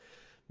knows?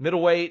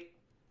 Middleweight,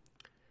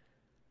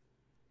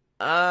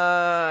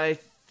 I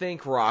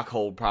think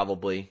Rockhold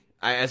probably.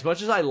 As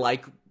much as I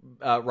like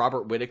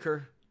Robert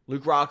Whittaker,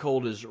 Luke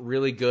Rockhold is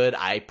really good.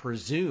 I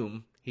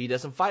presume he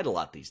doesn't fight a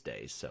lot these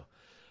days. So,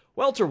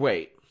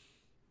 welterweight,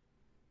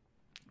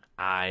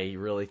 I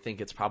really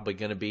think it's probably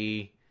going to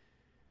be...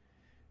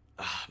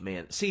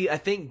 See, I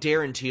think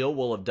Darren Till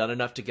will have done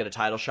enough to get a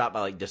title shot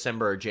by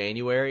December or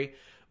January,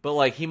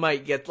 but he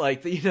might get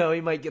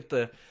he might get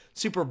the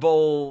Super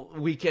Bowl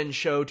weekend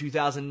show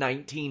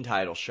 2019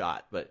 title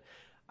shot. But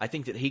I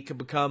think that he could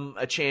become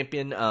a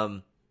champion.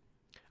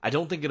 I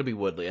don't think it'll be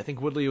Woodley. I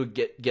think Woodley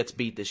gets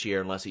beat this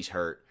year unless he's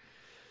hurt.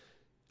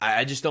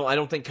 I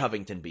don't think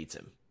Covington beats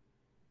him.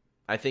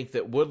 I think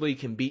that Woodley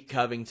can beat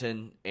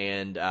Covington,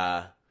 and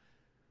I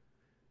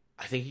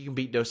think he can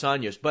beat Dos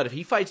Anjos. But if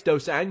he fights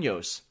Dos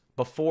Anjos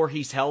before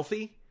he's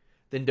healthy,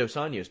 then Dos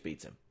Anjos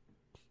beats him.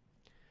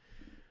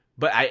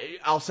 But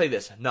I'll say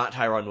this, not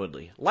Tyron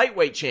Woodley.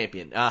 Lightweight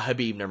champion,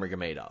 Khabib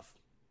Nurmagomedov.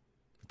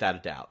 Without a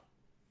doubt.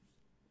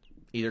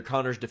 Either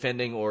Conor's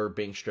defending or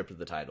being stripped of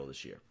the title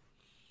this year.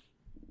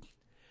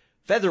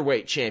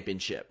 Featherweight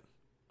championship.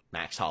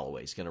 Max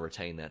Holloway's going to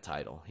retain that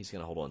title. He's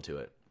going to hold on to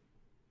it.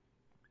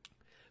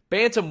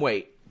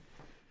 Bantamweight.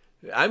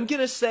 I'm going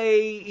to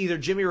say either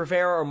Jimmy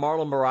Rivera or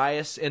Marlon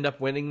Moraes end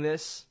up winning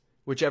this.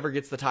 Whichever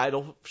gets the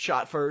title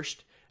shot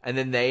first. And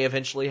then they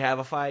eventually have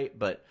a fight.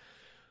 But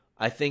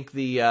I think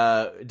the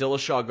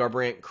Dillashaw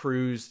Garbrandt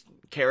Cruz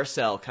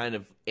carousel kind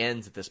of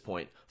ends at this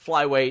point.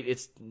 Flyweight,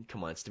 it's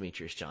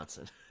Demetrius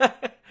Johnson.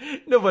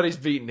 Nobody's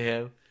beaten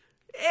him.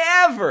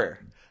 Ever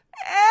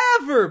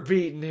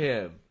beaten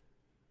him.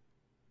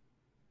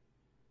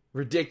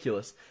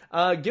 Ridiculous.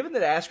 Given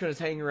that Askren is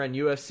hanging around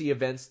UFC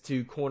events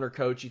to corner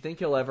coach, you think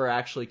he'll ever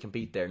actually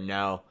compete there?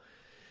 No.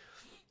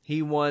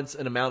 He wants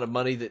an amount of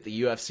money that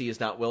the UFC is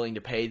not willing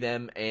to pay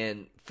them,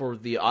 and for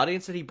the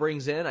audience that he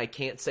brings in, I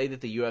can't say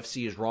that the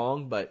UFC is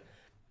wrong, but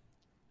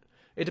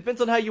it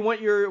depends on how you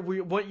want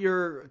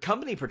your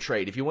company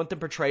portrayed. If you want them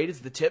portrayed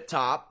as the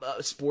tip-top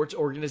sports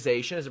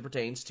organization as it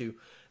pertains to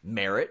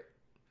merit,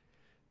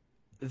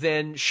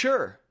 then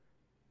sure.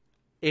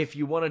 If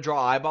you want to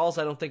draw eyeballs,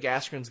 I don't think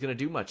Askren's going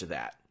to do much of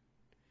that.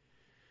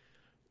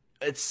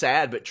 It's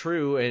sad but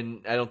true,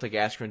 and I don't think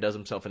Askren does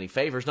himself any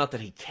favors. Not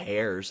that he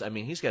cares. I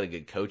mean, he's got a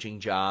good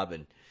coaching job,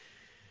 and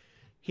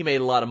he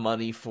made a lot of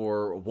money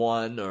for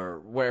One or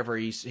wherever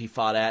he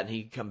fought at, and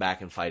he'd come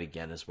back and fight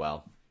again as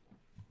well.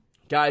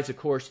 Guys, of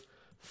course,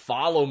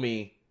 follow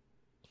me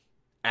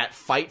at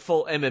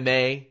Fightful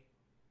MMA,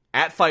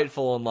 at Fightful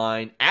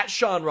Online, at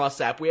Sean Ross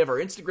Sapp. We have our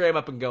Instagram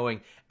up and going,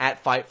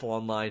 at Fightful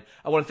Online.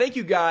 I want to thank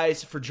you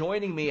guys for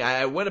joining me.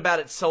 I went about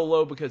it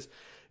solo because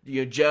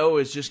Joe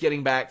is just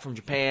getting back from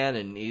Japan,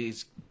 and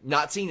he's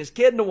not seen his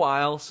kid in a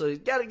while, so he's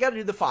got to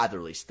do the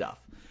fatherly stuff.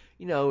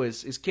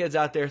 His kid's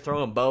out there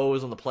throwing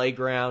bows on the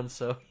playground,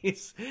 so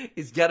he's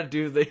got to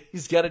do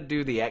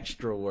the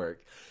extra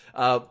work.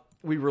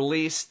 We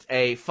released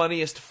a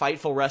funniest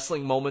Fightful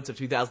wrestling moments of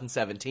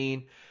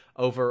 2017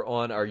 over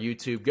on our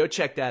YouTube. Go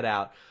check that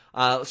out.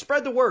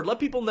 Spread the word. Let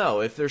people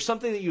know if there's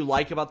something that you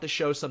like about this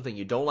show, something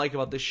you don't like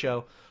about this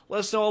show. Let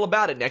us know all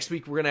about it. Next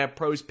week, we're going to have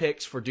pros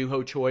picks for Doo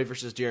Ho Choi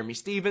versus Jeremy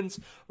Stevens.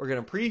 We're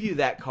going to preview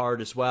that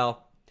card as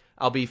well.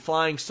 I'll be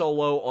flying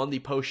solo on the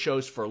post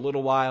shows for a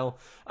little while,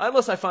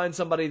 unless I find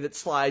somebody that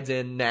slides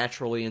in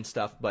naturally and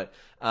stuff. But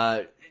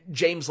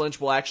James Lynch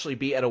will actually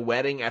be at a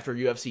wedding after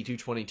UFC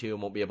 222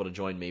 and won't be able to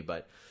join me.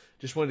 But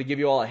just wanted to give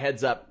you all a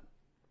heads up.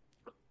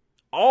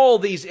 All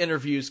these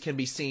interviews can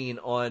be seen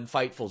on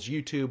Fightful's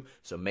YouTube,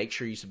 so make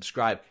sure you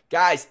subscribe.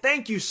 Guys,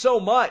 thank you so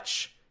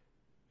much.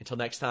 Until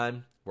next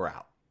time, we're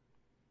out.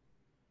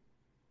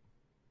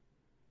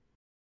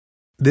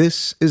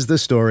 This is the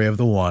story of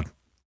the one.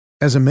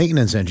 As a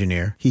maintenance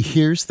engineer, he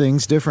hears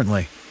things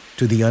differently.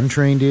 To the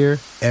untrained ear,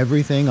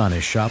 everything on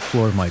his shop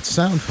floor might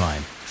sound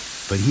fine,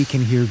 but he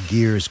can hear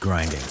gears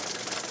grinding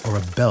or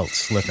a belt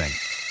slipping.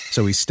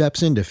 So he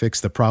steps in to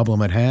fix the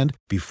problem at hand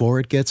before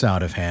it gets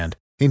out of hand.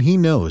 And he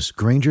knows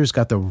Grainger's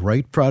got the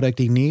right product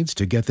he needs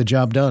to get the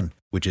job done,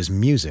 which is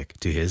music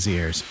to his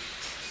ears.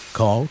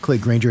 Call,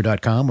 click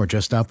Grainger.com, or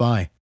just stop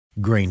by.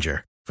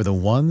 Grainger, for the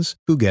ones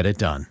who get it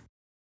done.